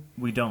 Mm-hmm.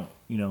 We don't,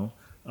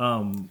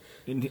 and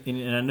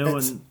I know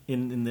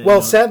in the...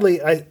 Well,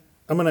 sadly, I'm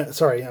going to...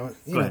 Sorry.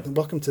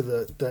 Welcome to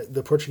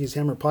the Portuguese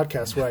Hammer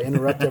podcast where I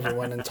interrupt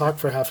everyone and talk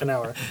for half an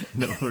hour.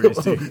 No worries,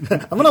 dude.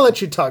 I'm going to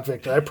let you talk,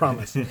 Victor, I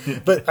promise.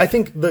 But I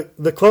think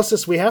the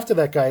closest we have to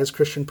that guy is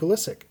Christian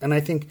Pulisic. And I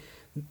think,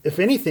 if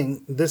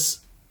anything, this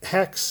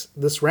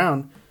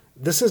round,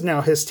 this is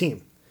now his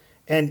team.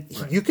 And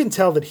you can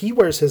tell that he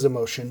wears his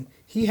emotion.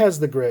 He has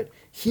the grit.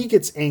 He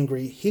gets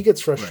angry. He gets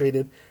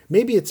frustrated. Right.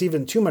 Maybe it's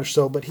even too much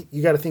so, but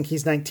you got to think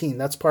he's 19.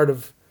 That's part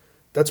of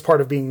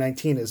being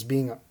 19 is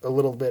being a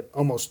little bit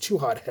almost too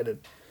hot-headed.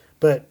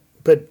 But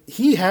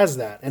he has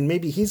that, and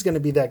maybe he's going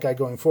to be that guy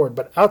going forward.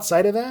 But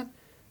outside of that,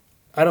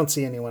 I don't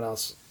see anyone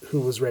else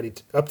who was ready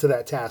up to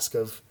that task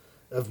of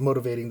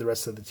motivating the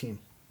rest of the team.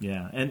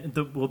 Yeah, and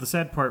the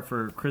sad part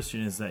for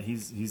Christian is that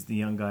he's the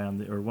young guy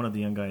or one of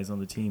the young guys on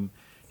the team.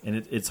 And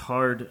it's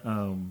hard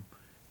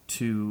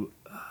to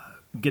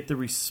get the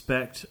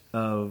respect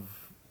of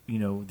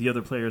the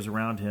other players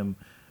around him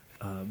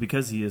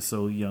because he is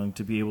so young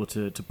to be able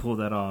to pull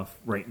that off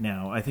right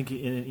now. I think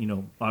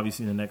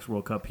obviously in the next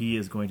World Cup he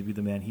is going to be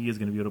the man. He is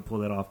going to be able to pull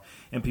that off,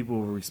 and people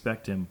will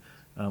respect him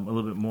a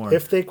little bit more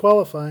if they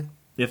qualify.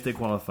 But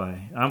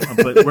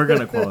we're going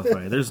to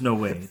qualify. There's no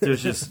way.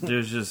 There's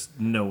just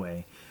no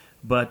way.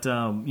 But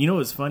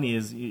what's funny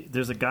is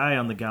there's a guy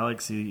on the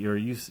Galaxy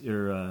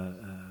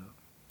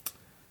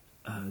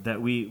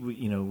that we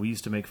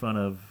used to make fun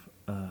of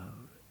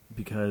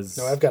because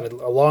I've got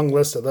a long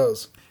list of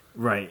those.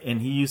 Right,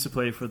 and he used to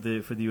play for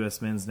the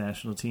U.S. men's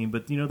national team.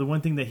 But the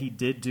one thing that he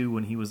did do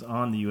when he was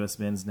on the U.S.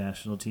 men's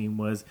national team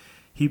was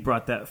he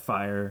brought that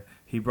fire,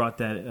 he brought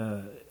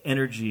that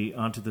energy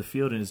onto the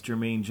field, and it's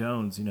Jermaine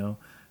Jones.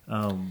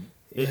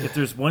 If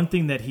there's one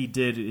thing that he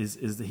did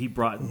is that he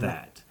brought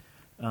that,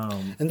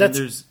 and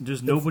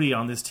there's nobody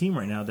on this team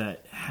right now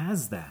that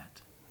has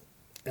that.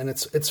 And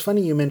it's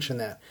funny you mention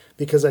that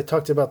because I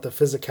talked about the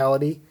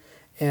physicality,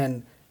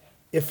 and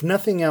if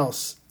nothing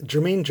else,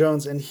 Jermaine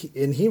Jones he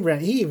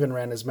even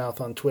ran his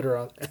mouth on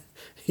Twitter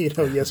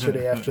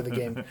yesterday after the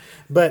game.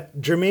 But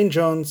Jermaine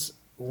Jones,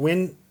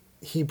 when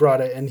he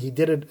brought it, and he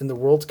did it in the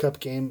World Cup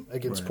game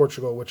against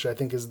Portugal, which I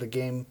think is the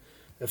game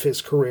of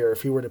his career.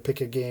 If he were to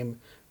pick a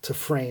game to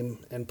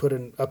frame and put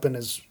up in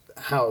his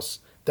house,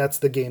 that's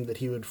the game that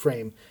he would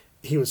frame.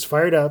 He was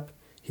fired up.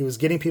 He was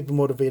getting people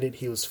motivated.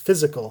 He was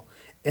physical.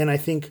 And I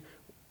think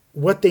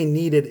what they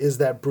needed is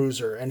that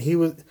bruiser. And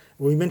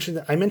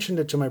I mentioned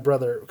it to my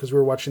brother because we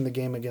were watching the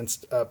game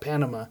against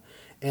Panama,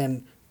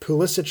 and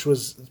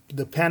Pulisic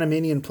the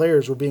Panamanian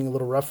players were being a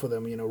little rough with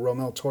him.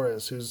 Romel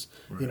Torres, who's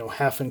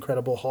half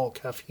Incredible Hulk,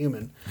 half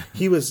human.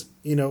 He was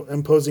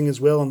imposing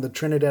his will, and the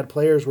Trinidad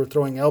players were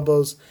throwing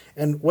elbows.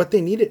 And what they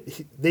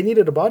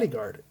needed a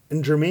bodyguard,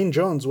 and Jermaine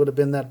Jones would have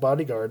been that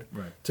bodyguard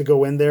to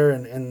go in there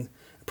and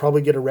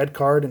probably get a red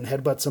card and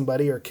headbutt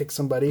somebody or kick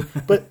somebody.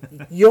 But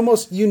you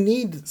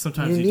need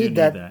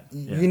that.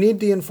 Yeah. You need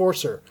the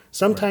enforcer.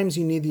 Sometimes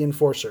you need the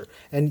enforcer,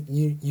 and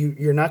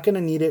you're not going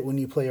to need it when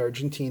you play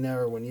Argentina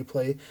or when you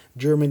play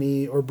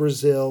Germany or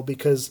Brazil,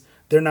 because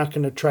they're not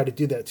going to try to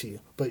do that to you.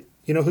 But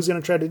you know who's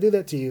going to try to do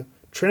that to you?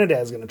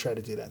 Trinidad's going to try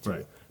to do that to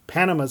you.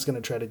 Panama's going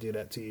to try to do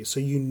that to you. So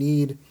you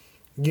need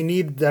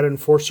that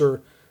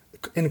enforcer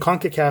in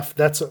CONCACAF.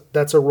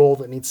 That's a role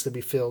that needs to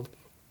be filled.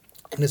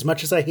 And as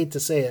much as I hate to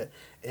say it,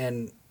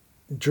 and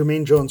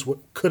Jermaine Jones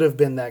could have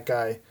been that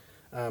guy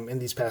in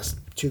these past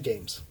 2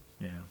 games.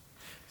 Yeah.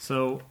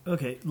 So,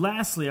 okay,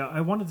 lastly,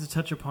 I wanted to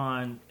touch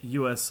upon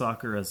U.S.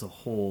 soccer as a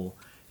whole.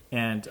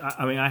 And,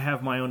 I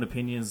have my own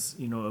opinions,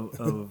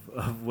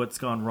 of what's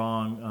gone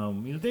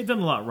wrong. They've done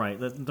a lot right.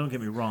 Don't get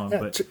me wrong. Yeah,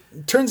 but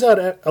turns out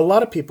a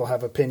lot of people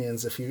have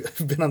opinions if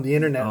you've been on the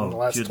internet in the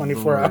last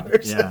 24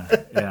 hours.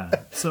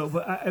 Yeah. So,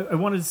 but I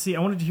wanted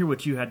to hear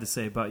what you had to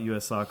say about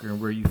U.S. soccer and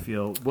where you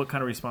feel, what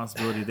kind of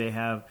responsibility they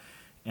have,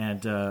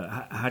 and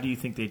how do you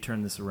think they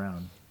turn this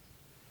around?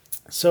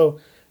 So,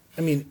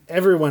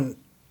 everyone,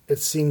 it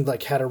seemed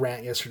like, had a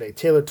rant yesterday.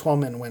 Taylor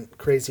Twellman went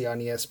crazy on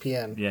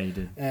ESPN. Yeah, he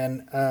did.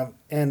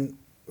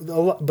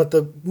 But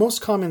the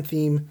most common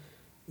theme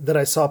that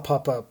I saw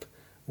pop up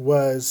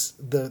was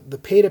the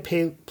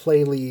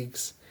pay-to-play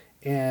leagues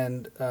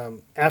and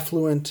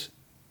affluent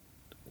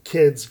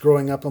kids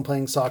growing up and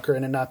playing soccer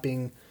and it not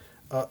being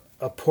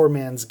a poor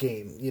man's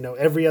game.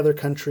 Every other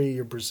country,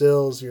 your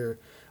Brazils,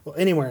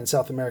 anywhere in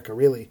South America,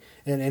 really,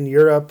 and in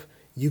Europe,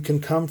 you can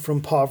come from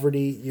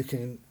poverty, you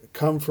can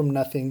come from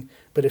nothing,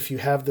 but if you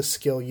have the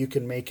skill, you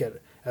can make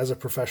it as a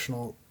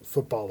professional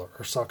footballer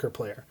or soccer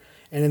player.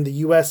 And in the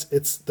U.S.,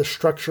 the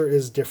structure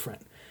is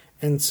different.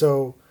 And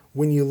so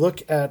when you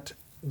look at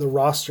the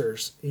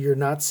rosters, you're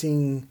not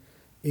seeing,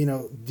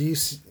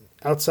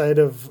 outside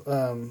of,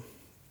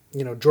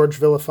 George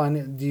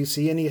Villafana, do you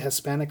see any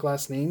Hispanic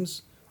last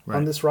names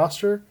on this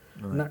roster?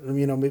 Right.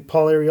 Not,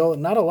 Paul Arriola,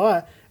 not a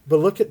lot.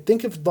 But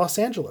think of Los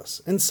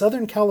Angeles. In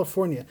Southern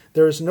California,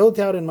 there is no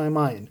doubt in my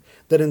mind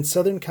that in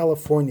Southern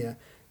California,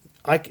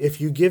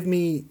 if you give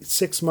me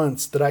 6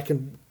 months, that I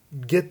can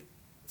get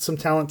some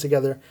talent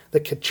together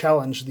that could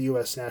challenge the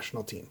U.S.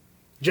 national team,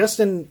 just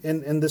in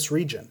this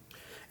region.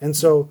 And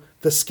so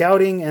the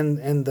scouting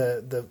and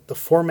the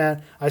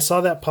format, I saw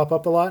that pop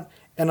up a lot,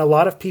 and a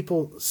lot of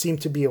people seem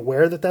to be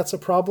aware that that's a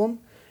problem.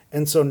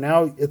 And so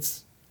now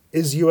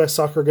is U.S.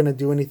 soccer going to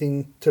do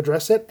anything to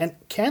address it? And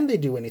can they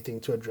do anything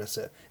to address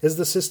it? Is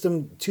the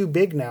system too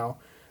big now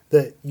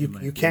that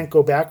you can't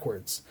go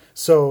backwards?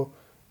 So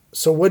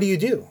what do you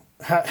do?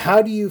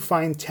 How do you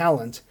find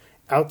talent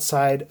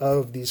outside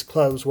of these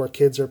clubs where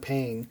kids are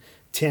paying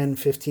 $10,000,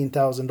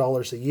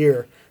 $15,000 a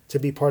year to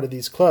be part of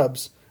these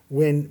clubs,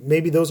 when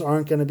maybe those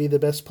aren't going to be the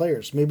best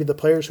players? Maybe the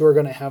players who are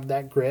going to have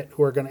that grit,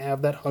 who are going to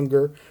have that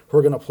hunger, who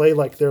are going to play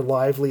like their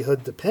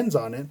livelihood depends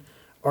on it,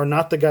 are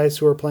not the guys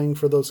who are playing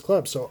for those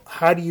clubs. So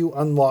how do you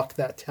unlock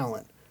that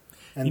talent?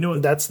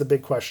 And that's the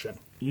big question.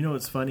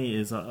 What's funny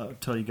is, I'll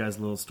tell you guys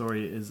a little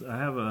story, is I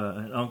have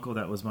an uncle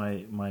that was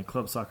my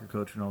club soccer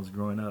coach when I was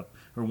growing up,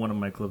 or one of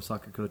my club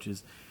soccer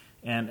coaches.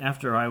 And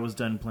after I was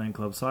done playing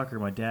club soccer,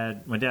 my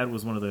dad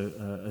was one of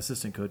the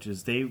assistant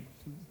coaches. They,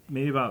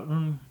 maybe about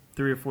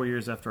 3 or 4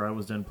 years after I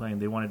was done playing,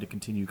 they wanted to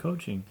continue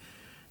coaching.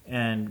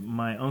 And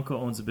my uncle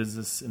owns a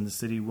business in the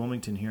city of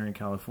Wilmington here in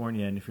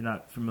California. And if you're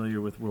not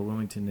familiar with where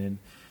Wilmington is,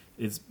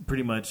 it's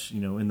pretty much,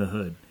 in the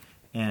hood.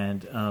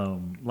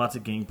 And lots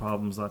of gang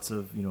problems, lots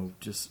of,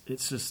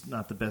 it's just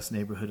not the best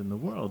neighborhood in the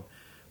world.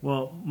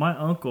 Well, my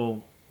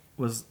uncle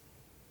was,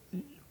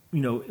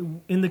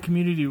 in the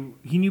community,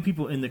 he knew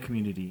people in the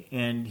community.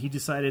 And he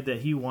decided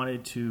that he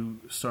wanted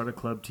to start a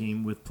club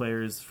team with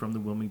players from the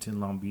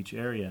Wilmington, Long Beach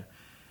area.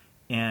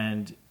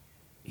 And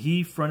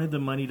he fronted the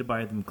money to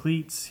buy them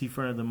cleats. He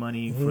fronted the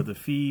money for the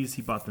fees.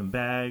 He bought them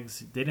bags.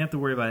 They didn't have to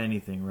worry about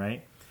anything,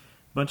 right?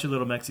 Bunch of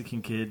little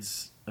Mexican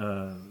kids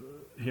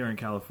here in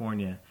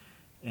California.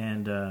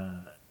 And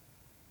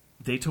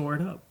they tore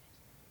it up.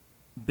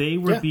 They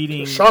were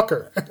beating...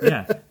 Shocker.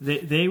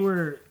 They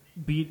were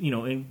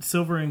in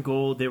silver and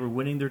gold. They were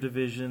winning their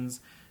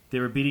divisions. They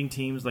were beating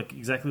teams like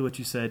exactly what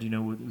you said.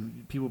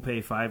 People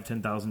pay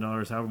 $5,000,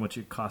 $10,000, however much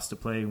it costs to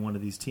play in one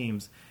of these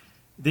teams.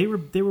 They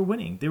were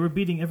winning. They were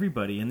beating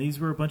everybody, and these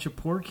were a bunch of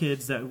poor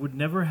kids that would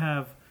never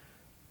have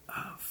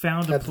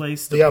found a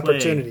place to play. The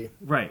opportunity,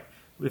 right?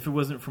 If it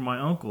wasn't for my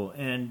uncle,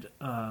 and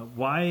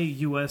why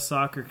U.S.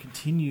 soccer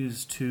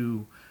continues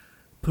to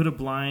put a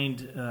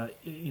blind,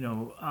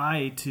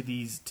 eye to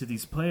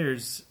these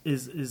players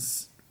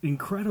is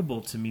incredible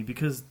to me,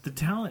 because the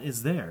talent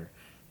is there.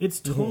 It's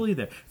totally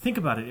there. Think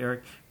about it,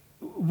 Eric.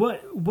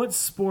 What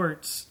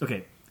sports?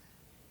 Okay.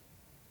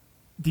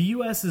 The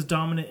U.S. is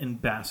dominant in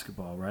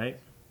basketball, right?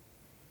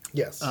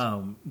 Yes.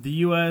 The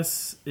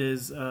U.S.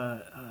 is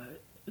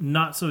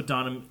not so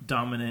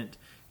dominant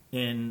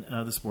in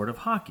the sport of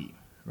hockey,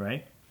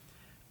 right?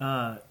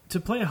 To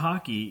play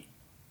hockey,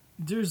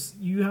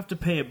 you have to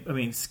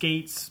pay.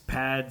 Skates,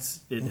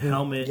 pads,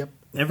 helmet, Yep.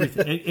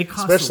 everything. It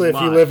costs Especially a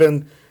lot.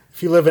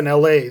 if you live in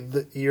LA,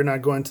 you're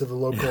not going to the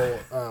local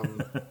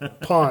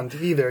pond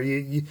either.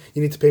 You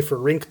need to pay for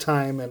rink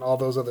time and all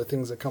those other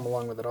things that come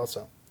along with it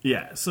also.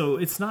 Yeah, so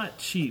it's not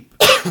cheap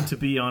to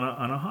be on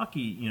a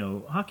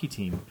hockey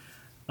team.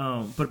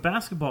 But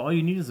basketball, all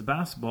you need is a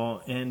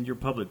basketball and your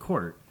public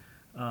court.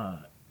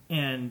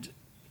 And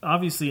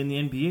obviously, in the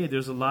NBA,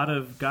 there's a lot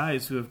of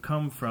guys who have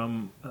come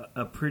from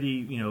a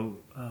pretty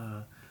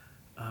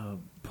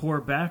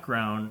poor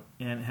background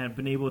and have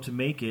been able to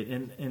make it.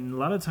 And a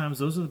lot of times,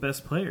 those are the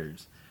best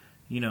players.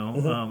 It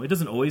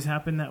doesn't always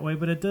happen that way,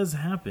 but it does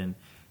happen.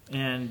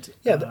 And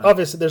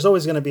obviously, there's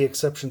always going to be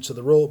exceptions to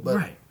the rule, but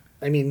right.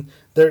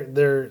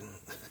 They're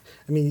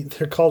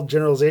called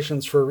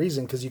generalizations for a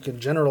reason, because you can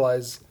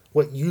generalize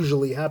what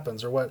usually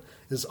happens or what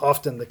is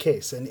often the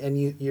case, and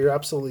you're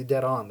absolutely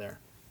dead on there.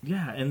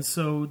 Yeah, and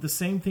so the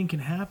same thing can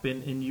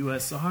happen in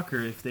U.S.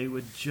 soccer if they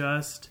would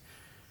just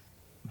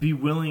be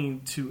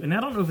willing to. And I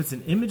don't know if it's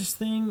an image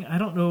thing. I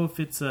don't know if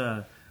it's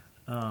a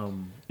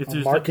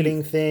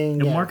marketing thing,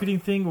 marketing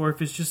thing, or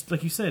if it's just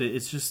like you said,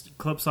 it's just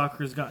club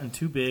soccer has gotten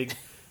too big,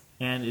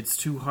 and it's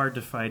too hard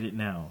to fight it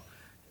now.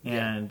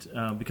 And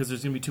because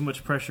there's going to be too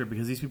much pressure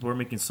because these people are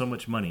making so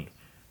much money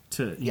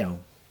to,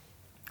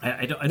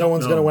 I don't no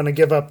one's going to want to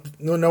give up.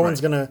 No one's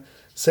going to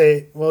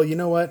say, well, you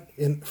know what?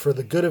 For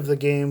the good of the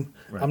game,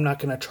 I'm not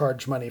going to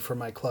charge money for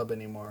my club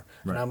anymore.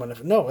 Right. And I'm going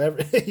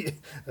to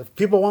if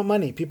people want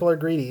money, people are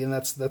greedy, and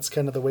that's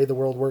kind of the way the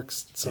world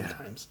works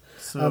sometimes.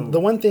 Yeah. So the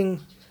one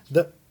thing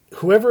that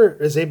whoever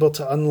is able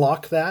to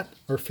unlock that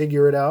or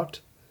figure it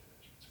out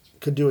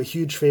could do a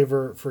huge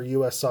favor for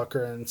U.S.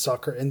 soccer and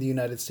soccer in the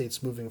United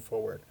States moving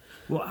forward.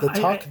 Well, the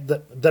talk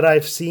that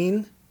I've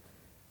seen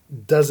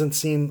doesn't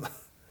seem...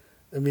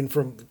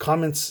 from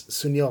comments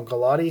Sunil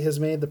Gulati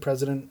has made, the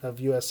president of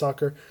U.S.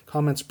 Soccer,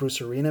 comments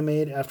Bruce Arena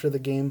made after the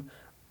game,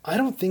 I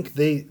don't think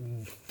they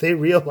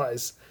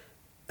realize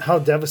how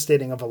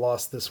devastating of a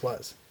loss this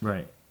was.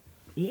 Right.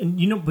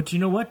 And but you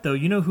know what, though?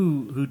 You know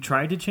who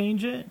tried to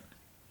change it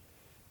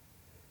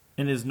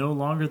and is no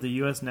longer the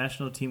U.S.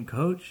 national team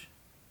coach?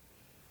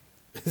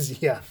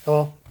 Yeah,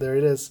 well, there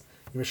it is.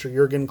 Mr.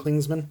 Jurgen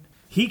Klinsmann.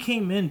 He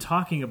came in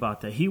talking about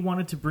that. He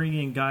wanted to bring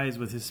in guys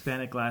with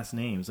Hispanic last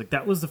names. Like,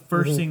 that was the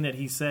first thing that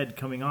he said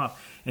coming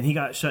off, and he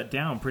got shut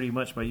down pretty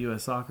much by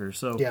U.S. Soccer.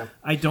 So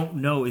I don't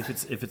know if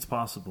it's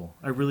possible.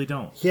 I really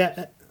don't.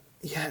 Yeah,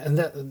 and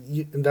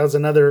that was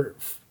another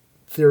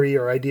theory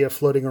or idea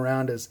floating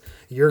around is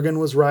Jurgen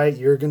was right.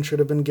 Jurgen should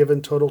have been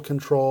given total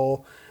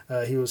control.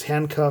 He was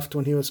handcuffed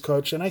when he was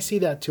coach, and I see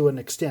that to an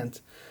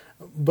extent.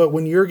 But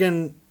when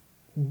Jurgen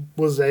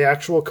was the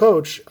actual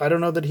coach, I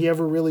don't know that he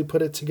ever really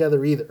put it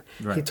together either.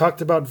 Right. He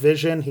talked about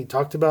vision, he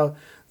talked about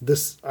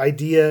this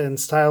idea and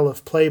style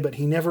of play, but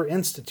he never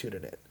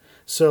instituted it.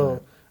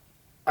 So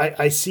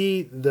I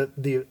see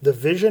that the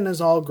vision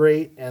is all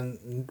great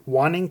and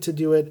wanting to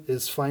do it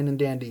is fine and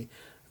dandy,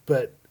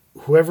 but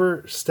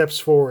whoever steps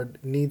forward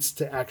needs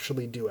to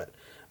actually do it.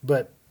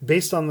 But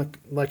based on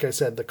like I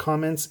said, the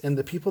comments and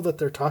the people that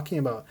they're talking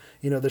about,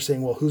 they're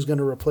saying, well, who's going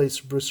to replace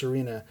Bruce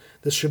Arena?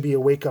 This should be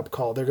a wake-up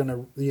call. They're going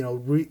to,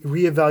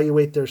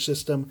 reevaluate their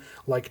system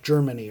like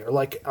Germany or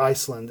like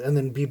Iceland and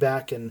then be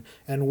back and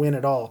win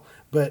it all.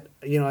 But,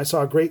 I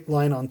saw a great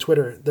line on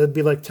Twitter. That'd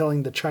be like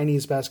telling the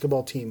Chinese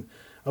basketball team,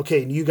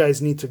 okay, you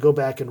guys need to go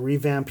back and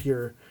revamp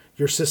your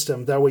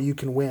system. That way you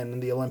can win in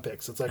the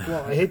Olympics. It's like,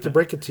 well, I hate to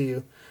break it to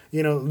you.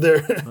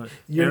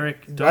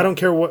 Eric, I don't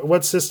care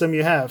what system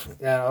you have.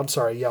 Yeah, I'm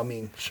sorry, Yao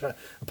Ming.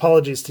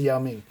 Apologies to Yao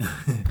Ming.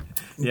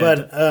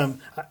 But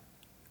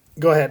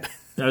go ahead.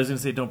 I was going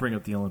to say, don't bring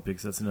up the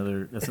Olympics. That's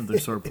another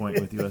sore point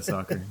with U.S.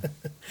 soccer.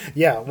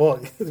 Yeah, well,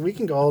 we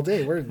can go all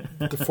day. We're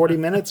to 40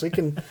 minutes. This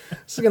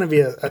is going to be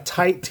a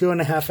tight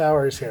 2.5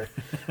 hours here.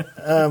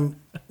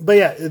 But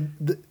yeah,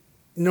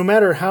 no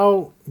matter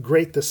how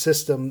great the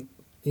system,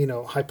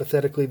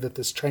 hypothetically that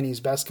this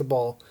Chinese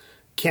basketball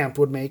camp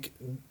would make,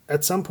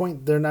 at some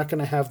point they're not going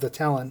to have the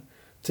talent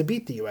to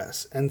beat the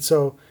U.S. And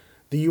so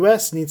the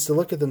U.S. needs to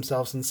look at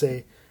themselves and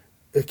say,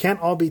 it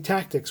can't all be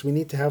tactics. We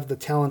need to have the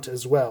talent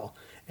as well.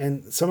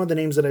 And some of the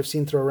names that I've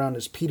seen throw around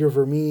is Peter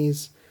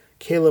Vermees,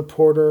 Caleb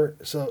Porter.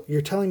 So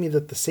you're telling me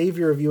that the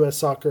savior of U.S.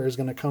 soccer is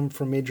going to come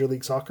from Major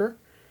League Soccer?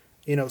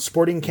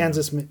 Sporting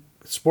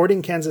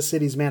Kansas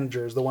City's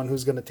manager is the one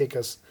who's going to take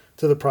us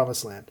to the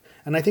promised land.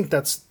 And I think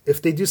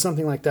if they do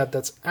something like that,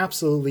 that's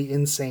absolutely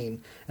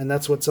insane. And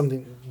that's what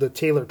something that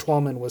Taylor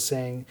Twellman was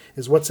saying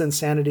is what's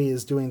insanity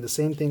is doing the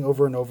same thing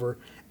over and over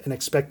and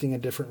expecting a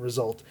different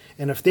result.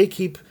 And if they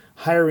keep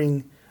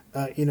hiring,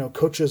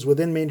 coaches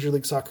within Major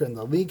League Soccer and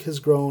the league has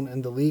grown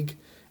and the league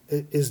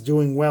is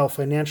doing well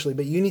financially,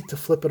 but you need to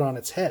flip it on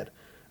its head.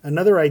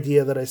 Another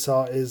idea that I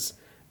saw is,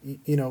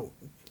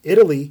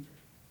 Italy,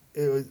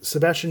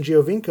 Sebastian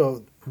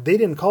Giovinco, they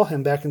didn't call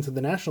him back into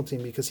the national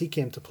team because he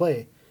came to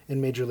play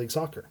in Major League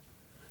Soccer.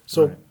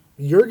 So Right.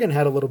 Jurgen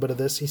had a little bit of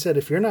this. He said,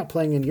 if you're not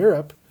playing in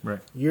Europe, Right.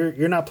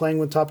 you're not playing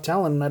with top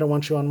talent, and I don't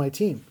want you on my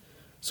team.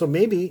 So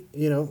maybe,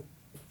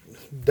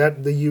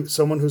 that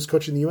someone who's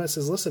coaching the U.S.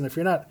 is, listen, if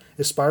you're not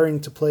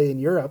aspiring to play in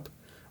Europe,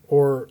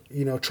 or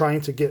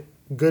trying to get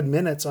good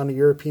minutes on a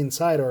European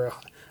side or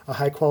a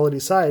high quality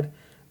side,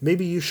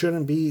 maybe you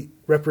shouldn't be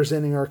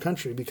representing our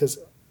country, because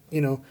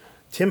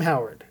Tim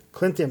Howard,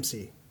 Clint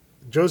Dempsey,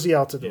 Josie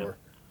Altidore,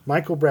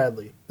 Michael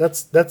Bradley,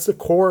 that's the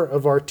core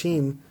of our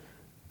team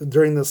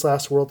during this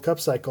last World Cup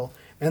cycle,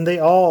 and they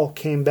all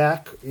came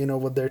back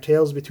with their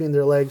tails between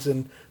their legs,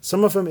 and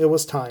some of them it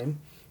was time,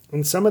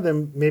 and some of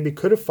them maybe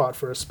could have fought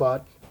for a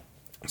spot.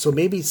 So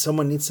maybe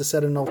someone needs to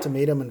set an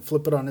ultimatum and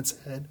flip it on its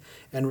head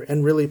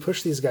and really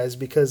push these guys,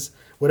 because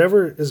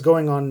whatever is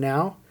going on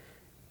now,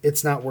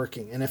 it's not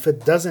working. And if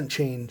it doesn't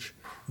change,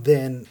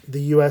 then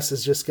the U.S.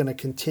 is just going to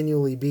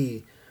continually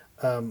be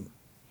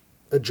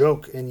a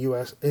joke in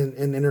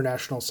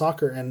international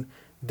soccer, and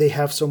they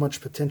have so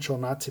much potential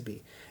not to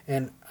be.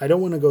 And I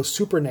don't want to go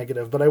super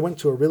negative, but I went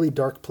to a really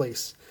dark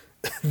place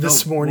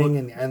this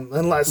morning and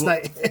last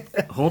night.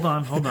 Hold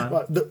on,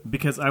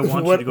 because I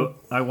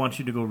want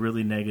you to go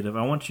really negative.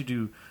 I want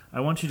you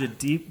to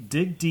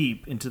dig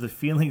deep into the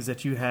feelings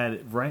that you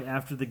had right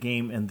after the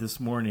game and this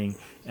morning,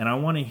 and I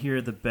want to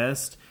hear the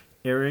best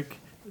Eric,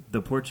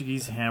 the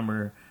Portuguese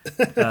Hammer,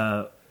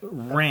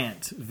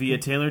 rant via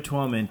Taylor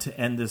Twellman to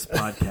end this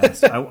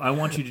podcast. I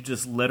want you to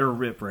just let her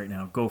rip right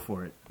now. Go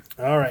for it.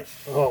 All right.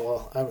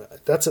 Oh well,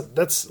 that's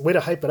a way to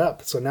hype it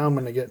up. So now I'm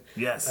going to get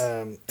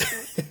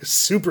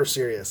super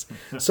serious.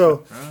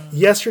 So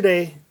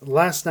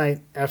last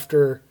night,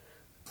 after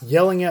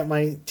yelling at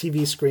my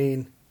TV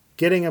screen,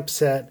 getting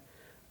upset,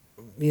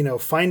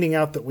 finding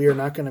out that we are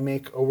not going to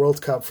make a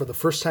World Cup for the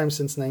first time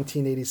since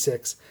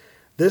 1986,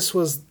 this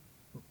was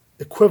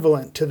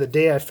equivalent to the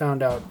day I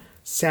found out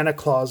Santa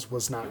Claus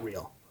was not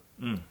real.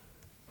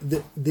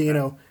 The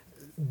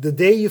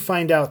day you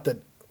find out that,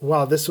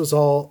 wow, this was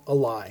all a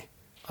lie.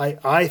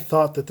 I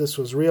thought that this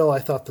was real. I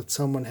thought that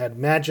someone had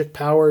magic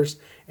powers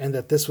and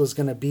that this was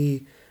going to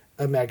be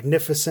a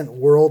magnificent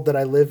world that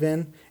I live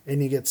in.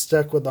 And you get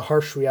stuck with the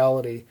harsh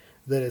reality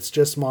that it's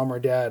just mom or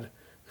dad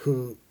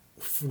who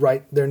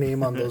write their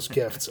name on those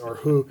gifts, or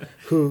who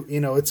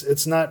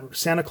it's not,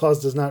 Santa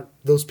Claus does not,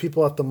 those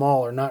people at the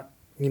mall are not,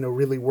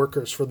 really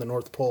workers for the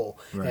North Pole,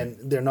 right.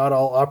 And they're not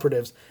all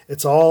operatives.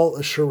 It's all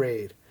a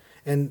charade.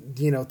 And,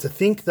 to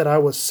think that I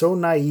was so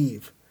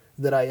naive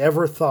that I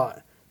ever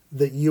thought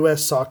that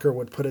U.S. soccer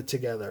would put it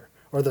together,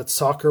 or that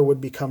soccer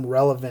would become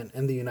relevant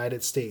in the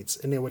United States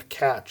and it would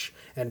catch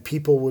and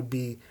people would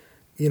be,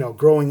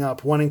 growing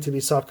up wanting to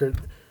be soccer.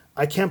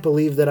 I can't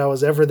believe that I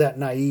was ever that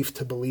naive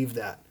to believe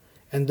that.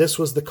 And this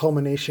was the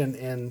culmination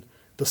and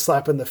the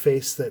slap in the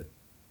face that,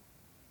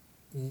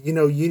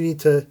 you need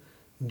to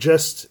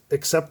just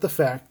accept the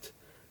fact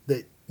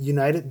that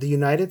the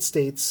United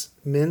States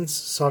men's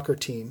soccer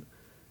team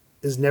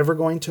is never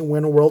going to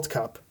win a World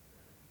Cup.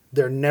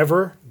 They're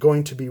never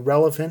going to be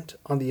relevant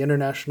on the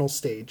international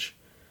stage,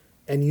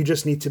 and you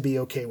just need to be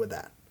okay with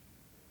that.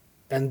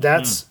 And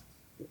that's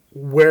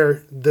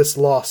where this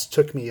loss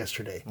took me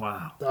yesterday.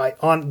 Wow.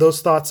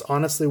 Those thoughts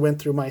honestly went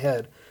through my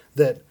head,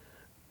 that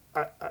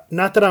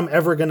not that I'm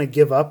ever going to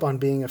give up on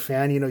being a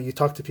fan. You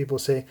talk to people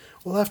who say,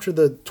 well, after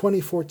the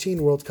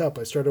 2014 World Cup,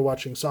 I started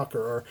watching soccer,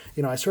 or,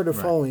 I started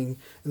following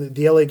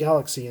the LA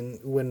Galaxy and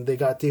when they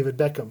got David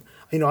Beckham.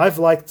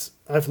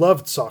 I've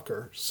loved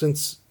soccer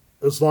since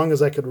as long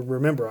as I could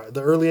remember.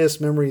 The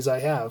earliest memories I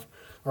have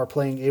are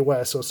playing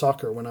AYSO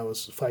soccer when I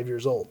was 5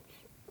 years old.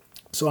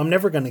 So I'm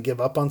never going to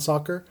give up on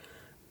soccer,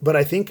 but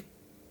I think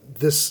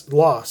this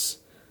loss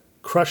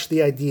crushed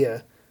the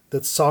idea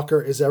that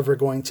soccer is ever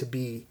going to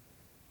be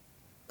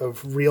a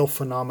real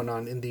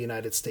phenomenon in the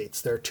United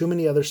States. There are too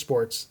many other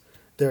sports.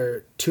 There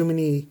are too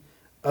many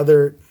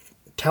other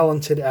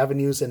talented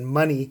avenues and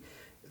money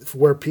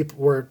where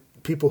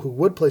people who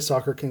would play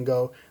soccer can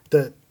go,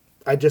 that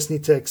I just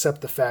need to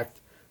accept the fact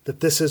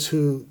that this is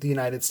who the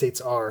United States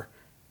are,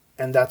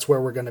 and that's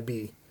where we're going to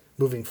be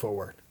moving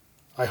forward.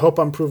 I hope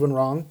I'm proven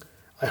wrong.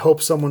 I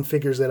hope someone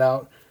figures it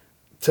out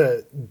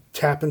to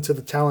tap into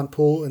the talent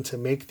pool and to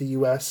make the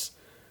U.S.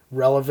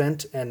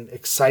 relevant and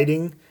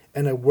exciting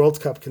and a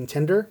World Cup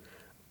contender,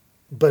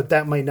 but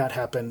that might not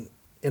happen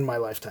in my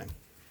lifetime.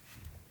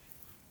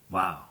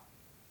 Wow.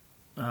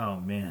 Oh,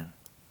 man.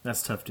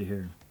 That's tough to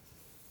hear.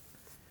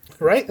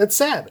 Right? That's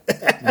sad.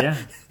 Yeah.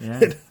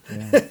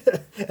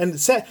 And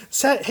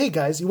sad. Hey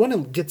guys, you want to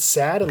get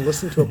sad and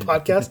listen to a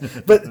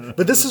podcast? But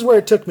this is where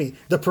it took me.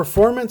 The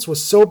performance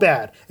was so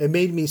bad. It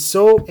made me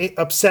so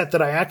upset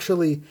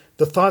that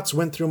the thoughts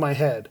went through my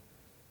head.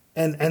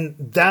 And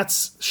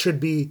that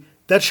shouldn't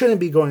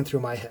be going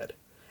through my head.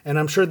 And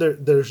I'm sure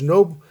there's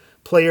no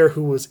player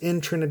who was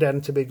in Trinidad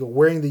and Tobago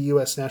wearing the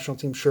U.S. national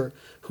team shirt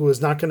who is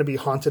not going to be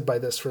haunted by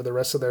this for the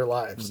rest of their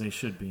lives. Well, they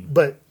should be.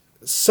 But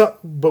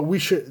but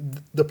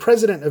the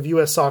president of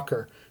U.S.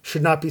 Soccer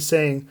should not be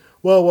saying,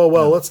 well,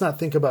 let's not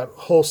think about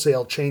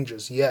wholesale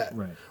changes yet.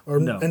 Right.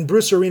 And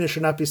Bruce Arena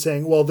should not be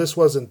saying, well, this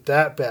wasn't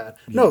that bad.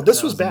 Yeah, no,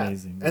 this was bad.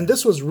 Amazing, and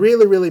this was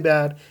really, really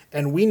bad.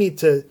 And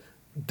the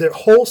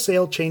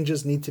wholesale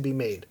changes need to be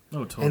made.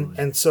 Oh, totally.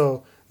 And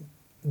so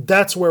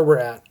that's where we're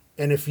at.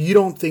 And if you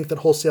don't think that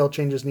wholesale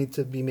changes need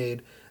to be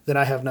made, then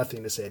I have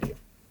nothing to say to you.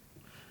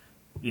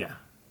 Yeah.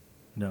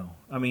 No.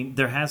 I mean,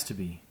 there has to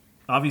be.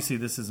 Obviously,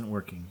 this isn't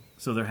working,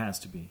 so there has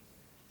to be.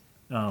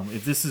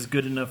 If this is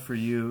good enough for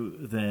you,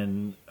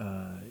 then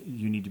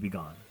you need to be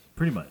gone.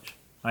 Pretty much,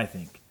 I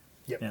think.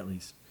 Yep. At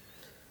least.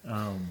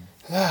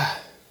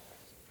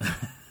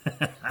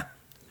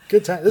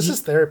 Good time. This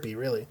is therapy,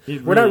 really.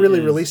 We're not really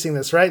releasing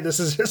this, right? This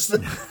is just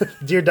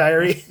Dear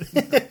Diary.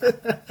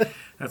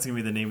 That's going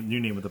to be the new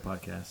name of the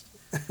podcast.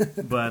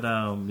 But,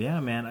 yeah,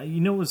 man. You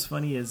know what's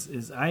funny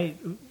is I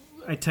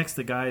text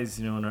the guys,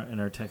 in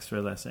our text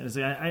thread last night.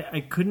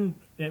 I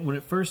couldn't, when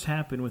it first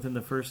happened, within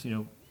the first,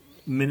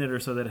 minute or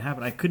so that it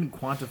happened, I couldn't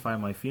quantify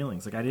my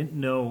feelings. Like, I didn't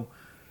know.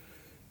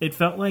 It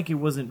felt like it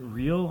wasn't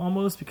real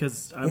almost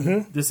because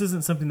this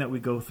isn't something that we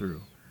go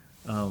through.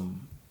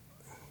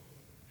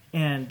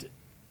 And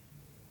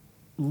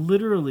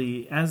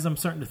literally, as I'm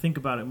starting to think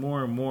about it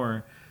more and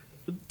more,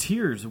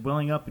 tears are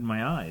welling up in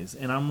my eyes.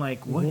 And I'm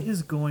like, what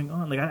is going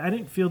on? Like, I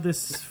didn't feel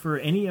this for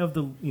any of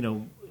the,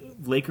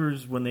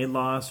 Lakers when they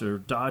lost or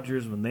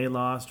Dodgers when they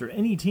lost or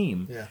any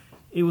team. Yeah.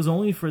 It was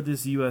only for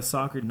this U.S.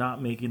 Soccer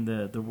not making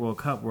the World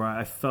Cup where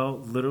I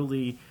felt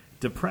literally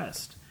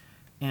depressed.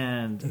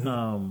 And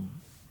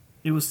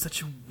it was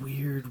such a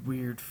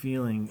weird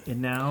feeling.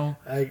 And now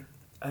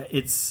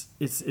it's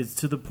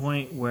to the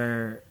point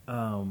where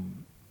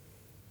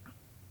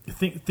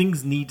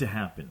things need to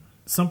happen.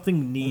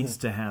 Something needs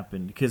to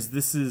happen because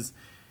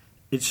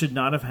it should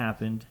not have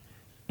happened.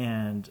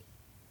 And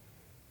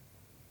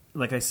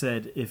like I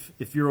said,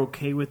 if you're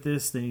okay with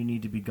this, then you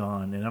need to be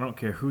gone. And I don't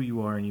care who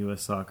you are in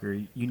U.S. Soccer,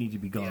 you need to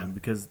be gone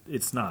because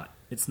it's not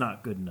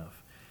good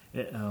enough.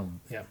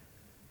 Yeah.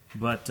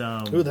 But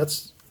ooh,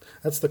 that's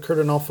the Kurt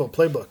Onalfo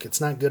playbook.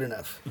 It's not good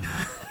enough.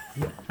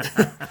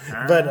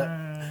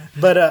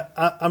 but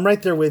I'm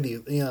right there with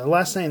you.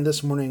 Last night and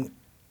this morning,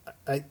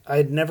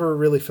 I'd never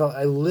really felt.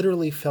 I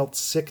literally felt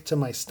sick to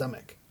my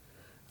stomach.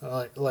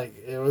 Like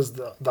it was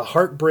the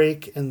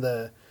heartbreak and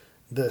the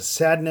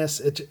sadness.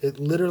 It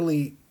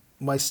literally,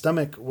 my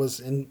stomach was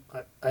in.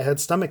 I had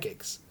stomach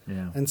aches.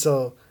 Yeah. And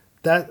so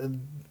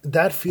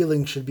that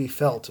feeling should be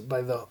felt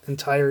by the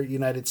entire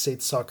United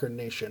States soccer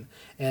nation.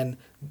 And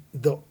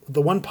the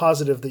one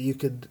positive that you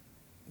could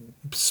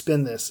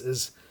spin this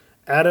is,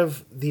 out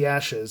of the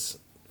ashes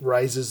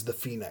rises the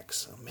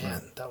phoenix. Oh,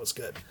 man, that was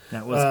good.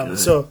 That was good.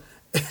 So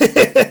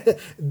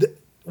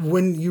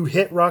when you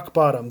hit rock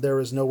bottom, there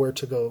is nowhere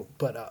to go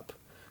but up.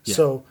 Yeah.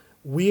 So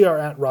we are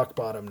at rock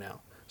bottom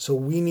now. So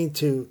we need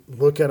to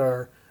look at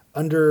our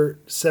under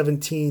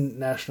 17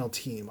 national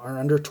team, our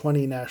under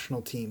 20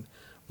 national team.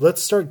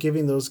 Let's start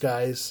giving those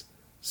guys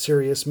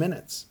serious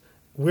minutes.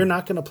 We're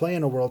not going to play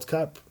in a World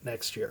Cup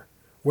next year.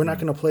 We're not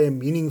going to play a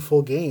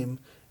meaningful game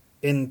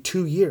in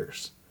 2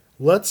 years.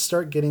 Let's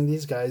start getting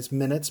these guys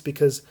minutes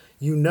because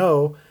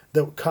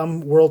that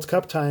come World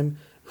Cup time,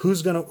 who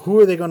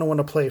are they going to want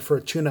to play for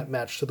a tune-up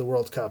match to the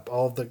World Cup?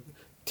 All of the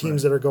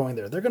teams that are going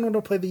there. They're going to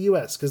want to play the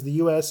U.S. because the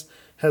U.S.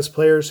 has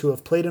players who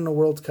have played in a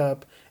World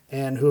Cup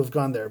and who have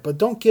gone there. But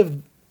don't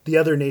give the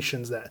other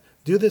nations that.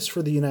 Do this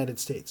for the United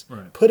States.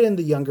 Right. Put in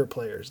the younger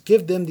players.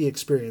 Give them the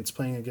experience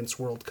playing against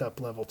World Cup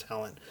level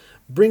talent.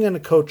 Bring in a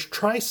coach.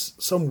 Try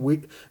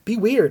be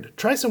weird.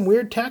 Try some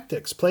weird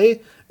tactics.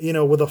 Play,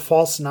 with a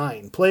false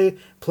nine. Play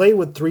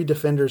with 3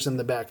 defenders in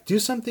the back. Do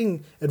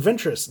something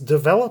adventurous.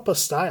 Develop a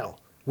style.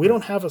 We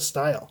don't have a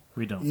style.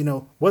 We don't.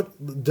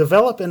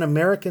 Develop an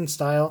American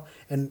style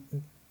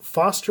and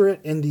foster it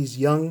in these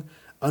young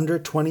under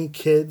 20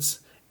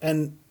 kids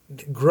and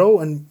grow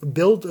and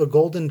build a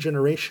golden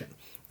generation.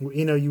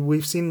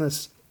 We've seen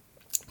this.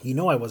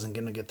 I wasn't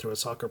going to get through a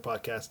soccer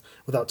podcast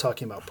without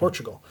talking about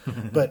Portugal.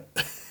 But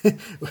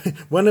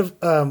one of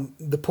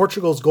the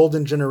Portugal's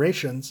golden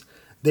generations,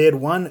 they had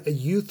won a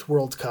youth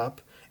World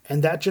Cup,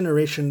 and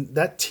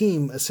that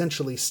team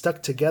essentially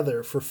stuck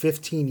together for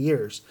 15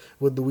 years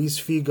with Luis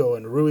Figo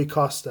and Rui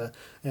Costa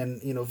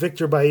and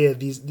Victor Baía.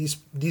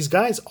 These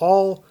guys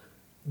all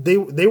they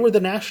were the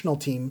national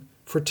team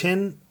for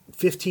 10,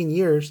 15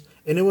 years,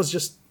 and it was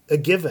just a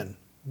given.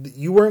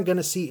 You weren't going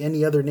to see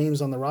any other names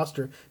on the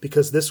roster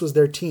because this was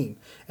their team.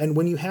 And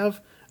when you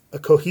have a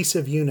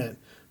cohesive unit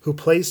who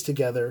plays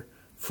together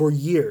for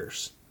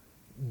years,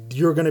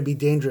 you're going to be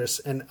dangerous.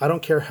 And I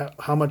don't care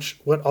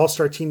what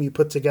all-star team you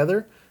put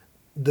together,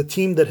 the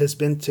team that has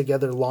been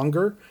together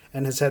longer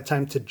and has had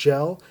time to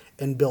gel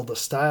and build a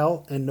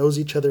style and knows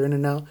each other in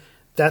and out,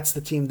 that's the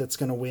team that's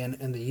going to win.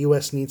 And the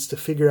U.S. needs to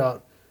figure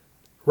out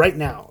right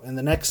now, in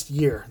the next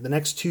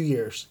 2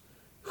 years,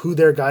 who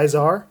their guys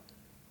are,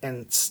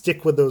 and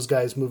stick with those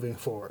guys moving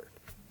forward.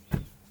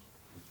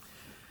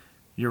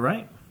 You're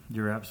right.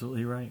 You're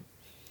absolutely right.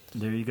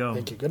 There you go.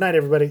 Thank you. Good night,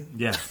 everybody.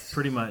 Yeah,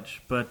 pretty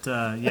much. But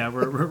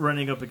we're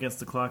running up against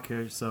the clock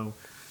here. So,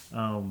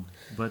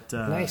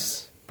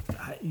 Nice.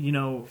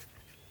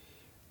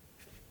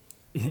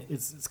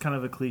 It's kind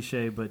of a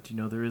cliche, but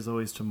there is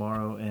always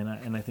tomorrow,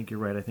 and I think you're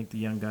right. I think the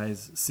young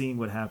guys seeing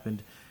what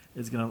happened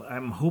is gonna.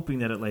 I'm hoping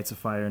that it lights a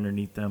fire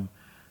underneath them,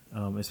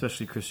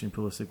 especially Christian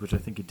Pulisic, which I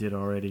think it did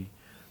already.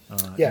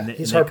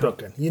 He's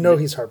heartbroken.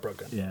 He's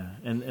heartbroken. Yeah,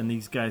 and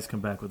these guys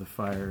come back with a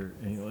fire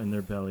in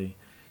their belly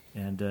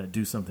and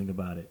do something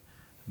about it.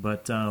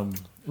 But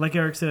like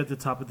Eric said at the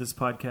top of this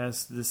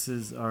podcast, this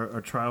is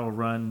our trial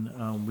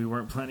run. We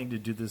weren't planning to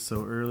do this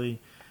so early,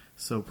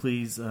 so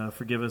please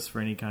forgive us for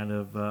any kind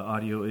of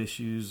audio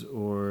issues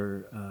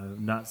or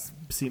not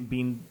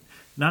seeming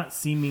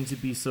to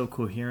be so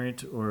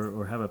coherent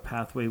or have a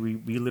pathway.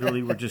 We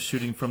literally were just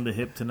shooting from the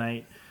hip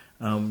tonight.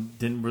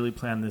 Didn't really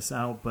plan this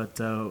out, but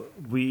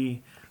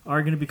we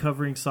are going to be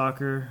covering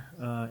soccer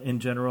in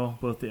general,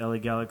 both the LA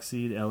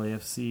Galaxy, the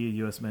LAFC,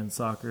 U.S. men's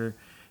soccer,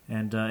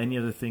 and any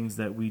other things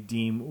that we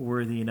deem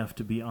worthy enough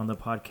to be on the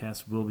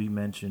podcast will be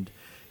mentioned.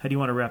 How do you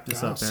want to wrap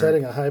this up, Eric?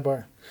 Setting a high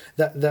bar.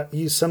 That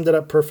you summed it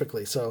up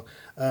perfectly. So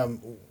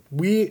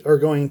we are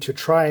going to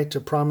try to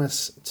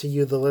promise to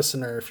you, the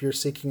listener, if you're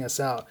seeking us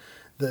out,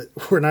 that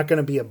we're not going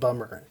to be a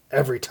bummer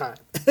every time.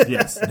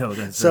 Yes, no,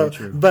 that's very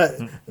true. But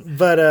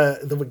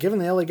given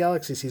the LA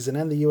Galaxy season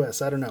and the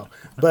U.S., I don't know.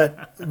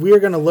 But we are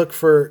going to look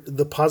for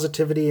the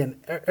positivity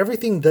and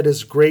everything that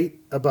is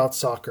great about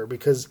soccer,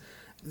 because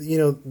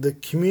the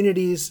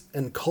communities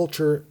and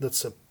culture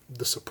that's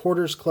the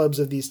supporters clubs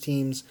of these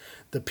teams,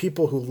 the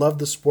people who love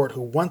the sport,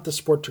 who want the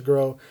sport to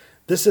grow.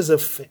 This is a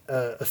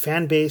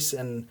fan base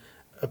and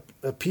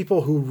a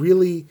people who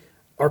really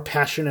are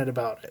passionate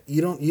about it.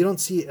 You don't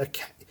see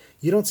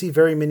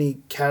very many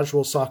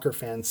casual soccer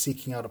fans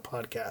seeking out a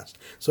podcast.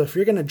 So if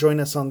you're going to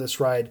join us on this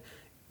ride,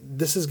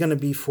 this is going to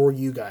be for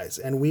you guys.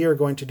 And we are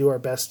going to do our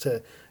best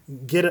to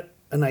get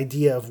an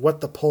idea of what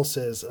the pulse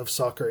is of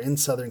soccer in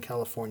Southern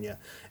California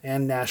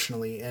and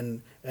nationally,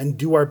 and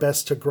do our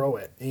best to grow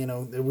it.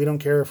 We don't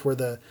care if we're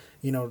the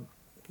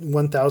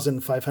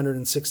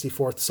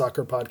 1,564th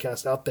soccer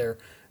podcast out there.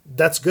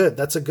 That's good.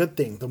 That's a good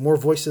thing. The more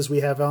voices we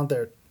have out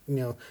there,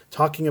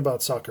 talking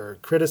about soccer,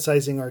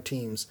 criticizing our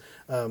teams,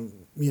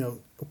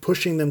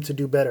 pushing them to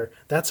do better.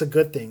 That's a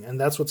good thing.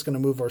 And that's what's going to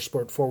move our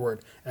sport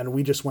forward. And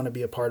we just want to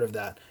be a part of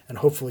that. And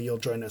hopefully you'll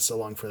join us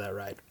along for that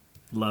ride.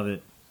 Love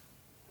it.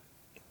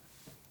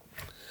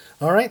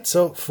 All right.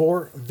 So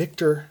for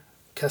Victor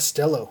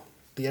Castello,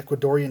 the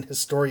Ecuadorian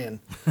historian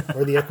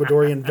or the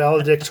Ecuadorian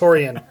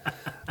valedictorian,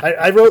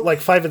 I wrote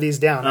like 5 of these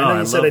down. I know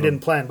you said I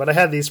didn't plan, but I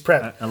had these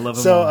prepped. I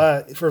love them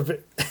all.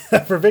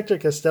 For Victor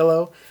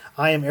Castello,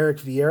 I am Eric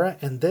Vieira,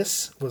 and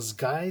this was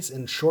Guys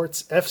in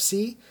Shorts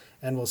FC,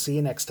 and we'll see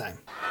you next time.